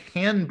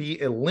 can be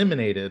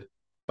eliminated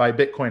by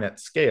Bitcoin at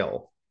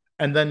scale.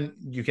 And then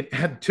you can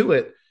add to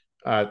it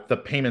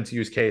the payments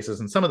use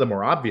cases and some of the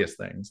more obvious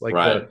things like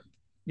right.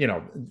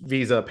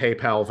 Visa,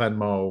 PayPal,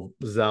 Venmo,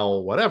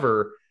 Zelle,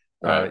 whatever.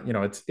 Right.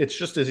 It's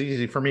just as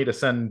easy for me to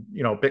send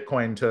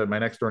Bitcoin to my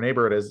next door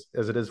neighbor as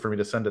it is for me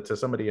to send it to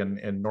somebody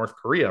in North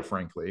Korea,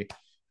 frankly.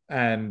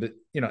 And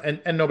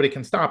and nobody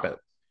can stop it.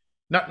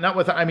 Not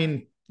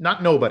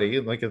nobody,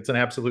 like it's an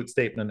absolute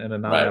statement in a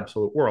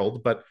non-absolute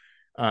world, but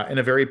in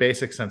a very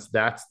basic sense,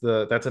 that's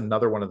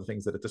another one of the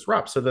things that it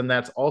disrupts. So then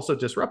that's also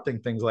disrupting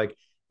things like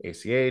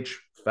ACH,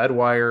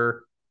 Fedwire.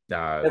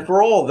 And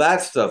for all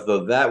that stuff,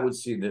 though, that would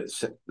seem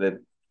that,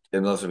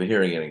 unless I'm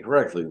hearing it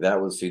incorrectly,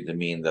 that would seem to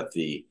mean that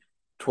the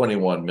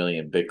 21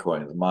 million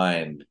Bitcoins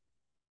mined,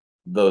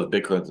 those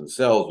Bitcoins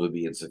themselves would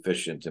be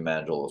insufficient to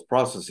manage all those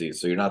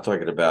processes. So you're not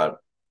talking about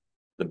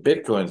the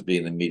Bitcoins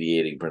being the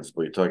mediating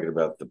principle. You're talking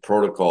about the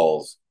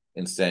protocols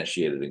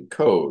instantiated in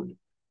code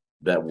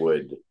that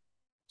would.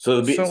 So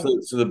the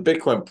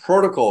Bitcoin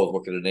protocol is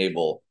what could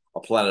enable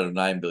a planet of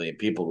 9 billion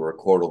people to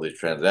record all these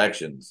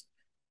transactions.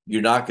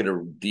 You're not going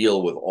to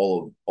deal with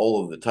all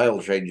of the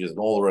title changes and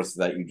all the rest of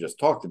that you just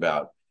talked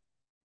about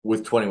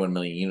with 21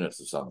 million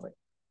units of something.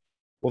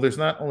 Well, it's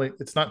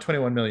not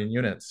 21 million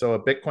units. So a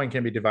Bitcoin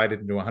can be divided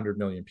into 100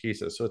 million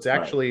pieces. So it's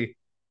actually, right.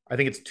 I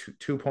think it's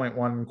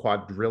 2.1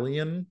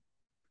 quadrillion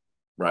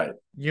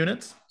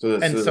units. So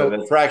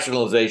the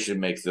fractionalization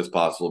makes this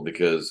possible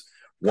because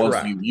once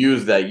correct. You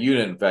use that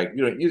unit, in fact,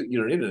 you don't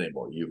need it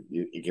anymore.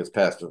 It gets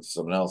passed to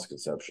someone else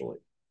conceptually.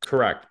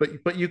 Correct.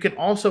 But you can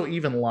also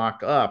even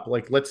lock up,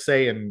 like let's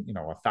say in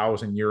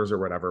 1,000 years or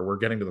whatever, we're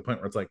getting to the point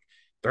where it's like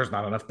there's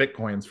not enough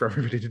Bitcoins for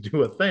everybody to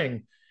do a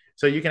thing.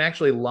 So you can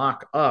actually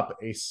lock up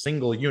a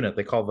single unit.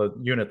 They call the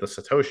unit the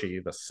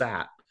Satoshi, the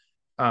SAT.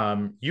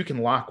 You can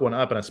lock one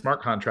up in a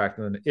smart contract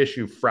and then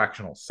issue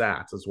fractional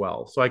SATs as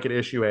well. So I could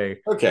issue a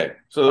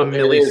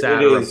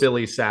millisat or a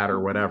billisat or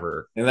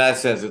whatever. In that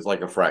sense, it's like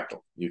a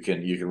fractal. You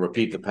can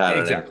repeat the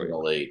pattern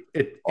infinitely.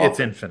 It's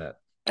infinite.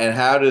 And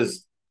how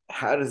does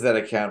that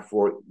account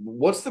for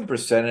what's the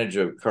percentage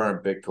of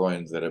current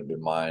Bitcoins that have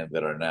been mined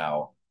that are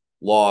now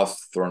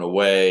lost, thrown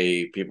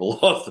away? People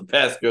lost the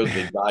passcodes,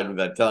 they died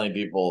without telling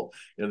people.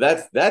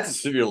 That's a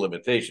severe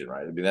limitation,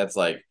 right? I mean, that's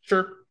like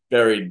sure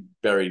buried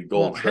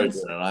gold treasure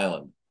in an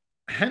island.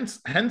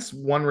 Hence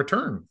one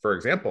return, for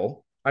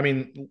example. I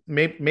mean,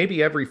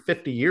 maybe every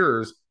 50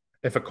 years,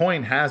 if a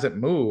coin hasn't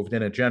moved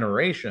in a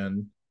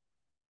generation,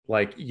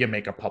 like you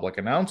make a public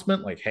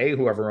announcement, like, hey,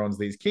 whoever owns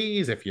these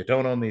keys, if you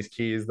don't own these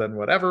keys, then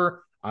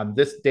whatever. On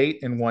this date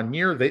in 1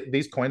 year,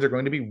 these coins are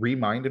going to be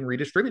remined and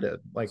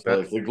redistributed. Like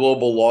that's the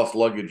global lost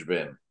luggage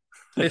bin.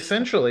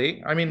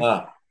 Essentially, I mean,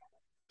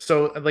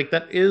 so like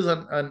that is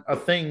a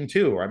thing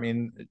too. I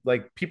mean,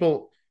 like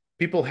people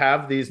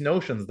have these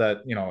notions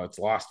that it's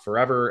lost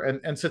forever,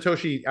 and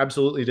Satoshi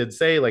absolutely did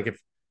say like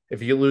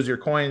if you lose your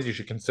coins, you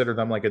should consider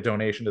them like a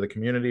donation to the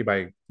community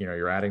by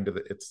you're adding to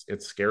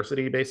its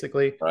scarcity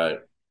basically. Right.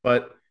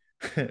 But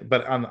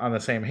on the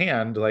same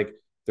hand, like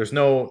there's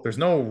no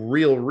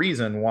real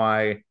reason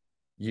why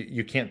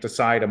you can't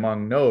decide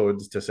among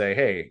nodes to say,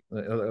 hey,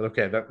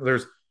 okay,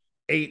 there's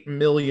 8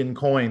 million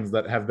coins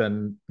that have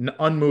been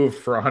unmoved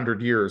for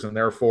 100 years, and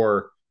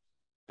therefore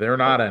they're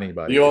not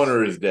anybody. The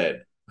owner is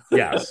dead.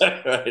 Yes.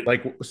 Right.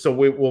 Like, so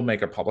we'll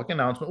make a public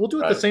announcement. We'll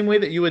do it the same way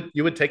that you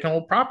would take an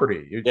old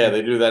property.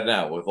 They do that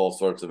now with all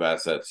sorts of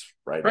assets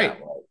right now.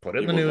 Right. Put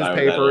it in the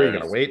newspaper. You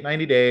got to wait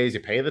 90 days. You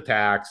pay the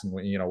tax and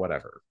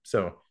whatever.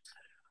 So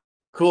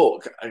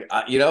cool. We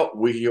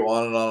can go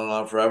on and on and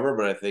on forever,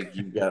 but I think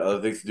you've got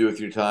other things to do with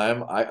your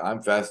time.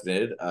 I'm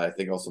fascinated. I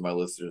think also my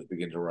listeners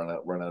begin to run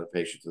out of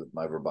patience with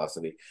my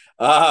verbosity.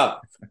 But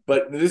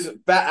this is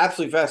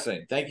absolutely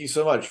fascinating. Thank you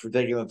so much for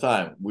taking the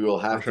time. We will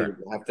have to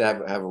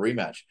have a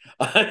rematch.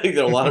 I think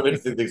there are a lot of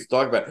interesting things to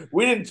talk about.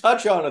 We didn't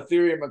touch on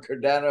Ethereum and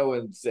Cardano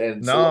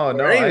and no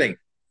anything.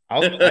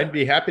 I'd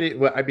be happy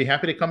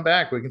to come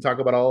back. We can talk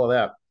about all of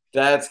that.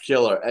 That's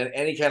killer. And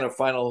any kind of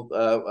final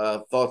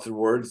thoughts and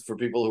words for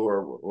people who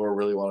are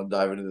really want to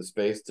dive into the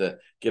space to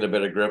get a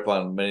better grip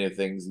on many of the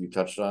things you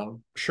touched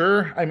on?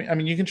 Sure. I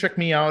mean, you can check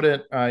me out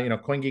at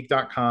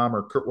CoinGeek.com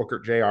or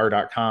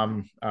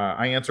KurtWilkertJR.com.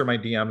 I answer my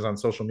DMs on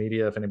social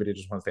media if anybody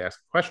just wants to ask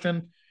a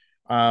question.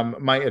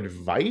 My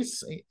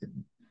advice: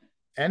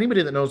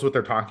 anybody that knows what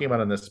they're talking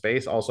about in this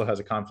space also has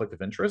a conflict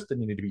of interest,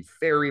 and you need to be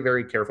very,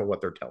 very careful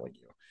what they're telling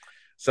you.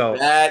 So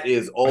That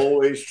is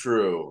always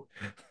true.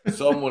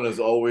 Someone is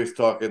always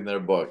talking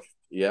their book.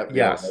 Yep.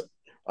 yes,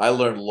 I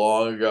learned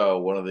long ago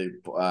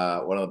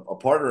a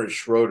partner at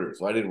Schroeder's,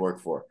 who I didn't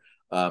work for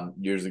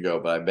years ago,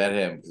 but I met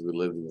him because we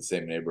lived in the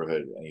same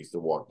neighborhood and used to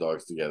walk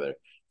dogs together.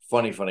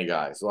 Funny, funny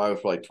guy. So I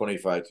was probably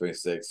 25,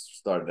 26,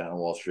 started down on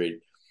Wall Street.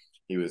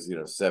 He was,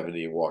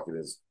 70, walking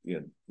his,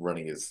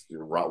 running his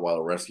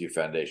Rottweiler Rescue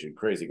Foundation.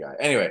 Crazy guy.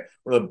 Anyway,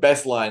 one of the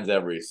best lines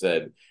ever. He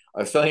said,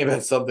 I was telling you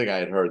about something I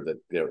had heard that,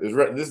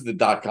 this is the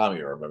 .com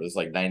era, remember? This is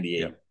like 98,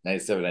 yep,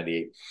 97,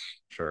 98.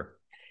 sure,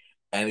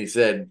 And he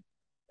said,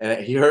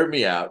 and he heard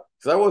me out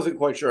because I wasn't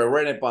quite sure. I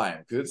ran it by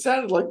him because it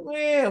sounded like,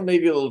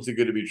 maybe a little too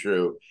good to be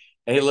true.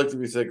 And he looked at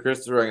me and said,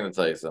 Christopher, I'm going to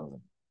tell you something.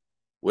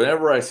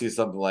 Whenever I see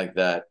something like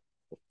that,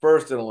 the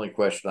first and only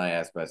question I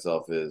ask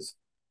myself is,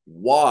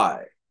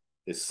 why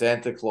is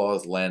Santa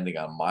Claus landing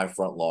on my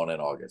front lawn in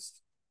August?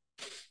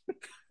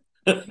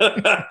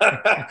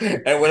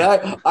 And when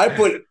I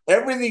put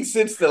everything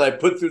since then, I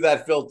put through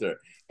that filter.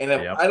 And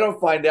if yep, I don't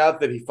find out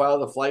that he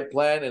filed a flight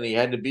plan and he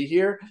had to be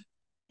here,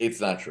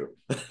 it's not true.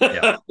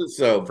 yep,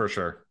 So for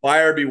sure.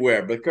 buyer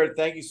beware. But Kurt,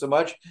 thank you so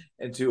much.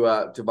 And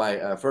to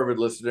my fervent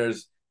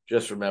listeners,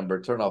 just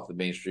remember, turn off the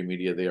mainstream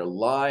media. They are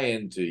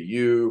lying to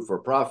you for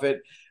profit,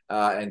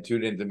 and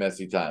tune into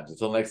Messy Times.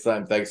 Until next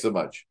time, thanks so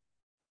much.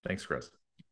 Thanks, Chris.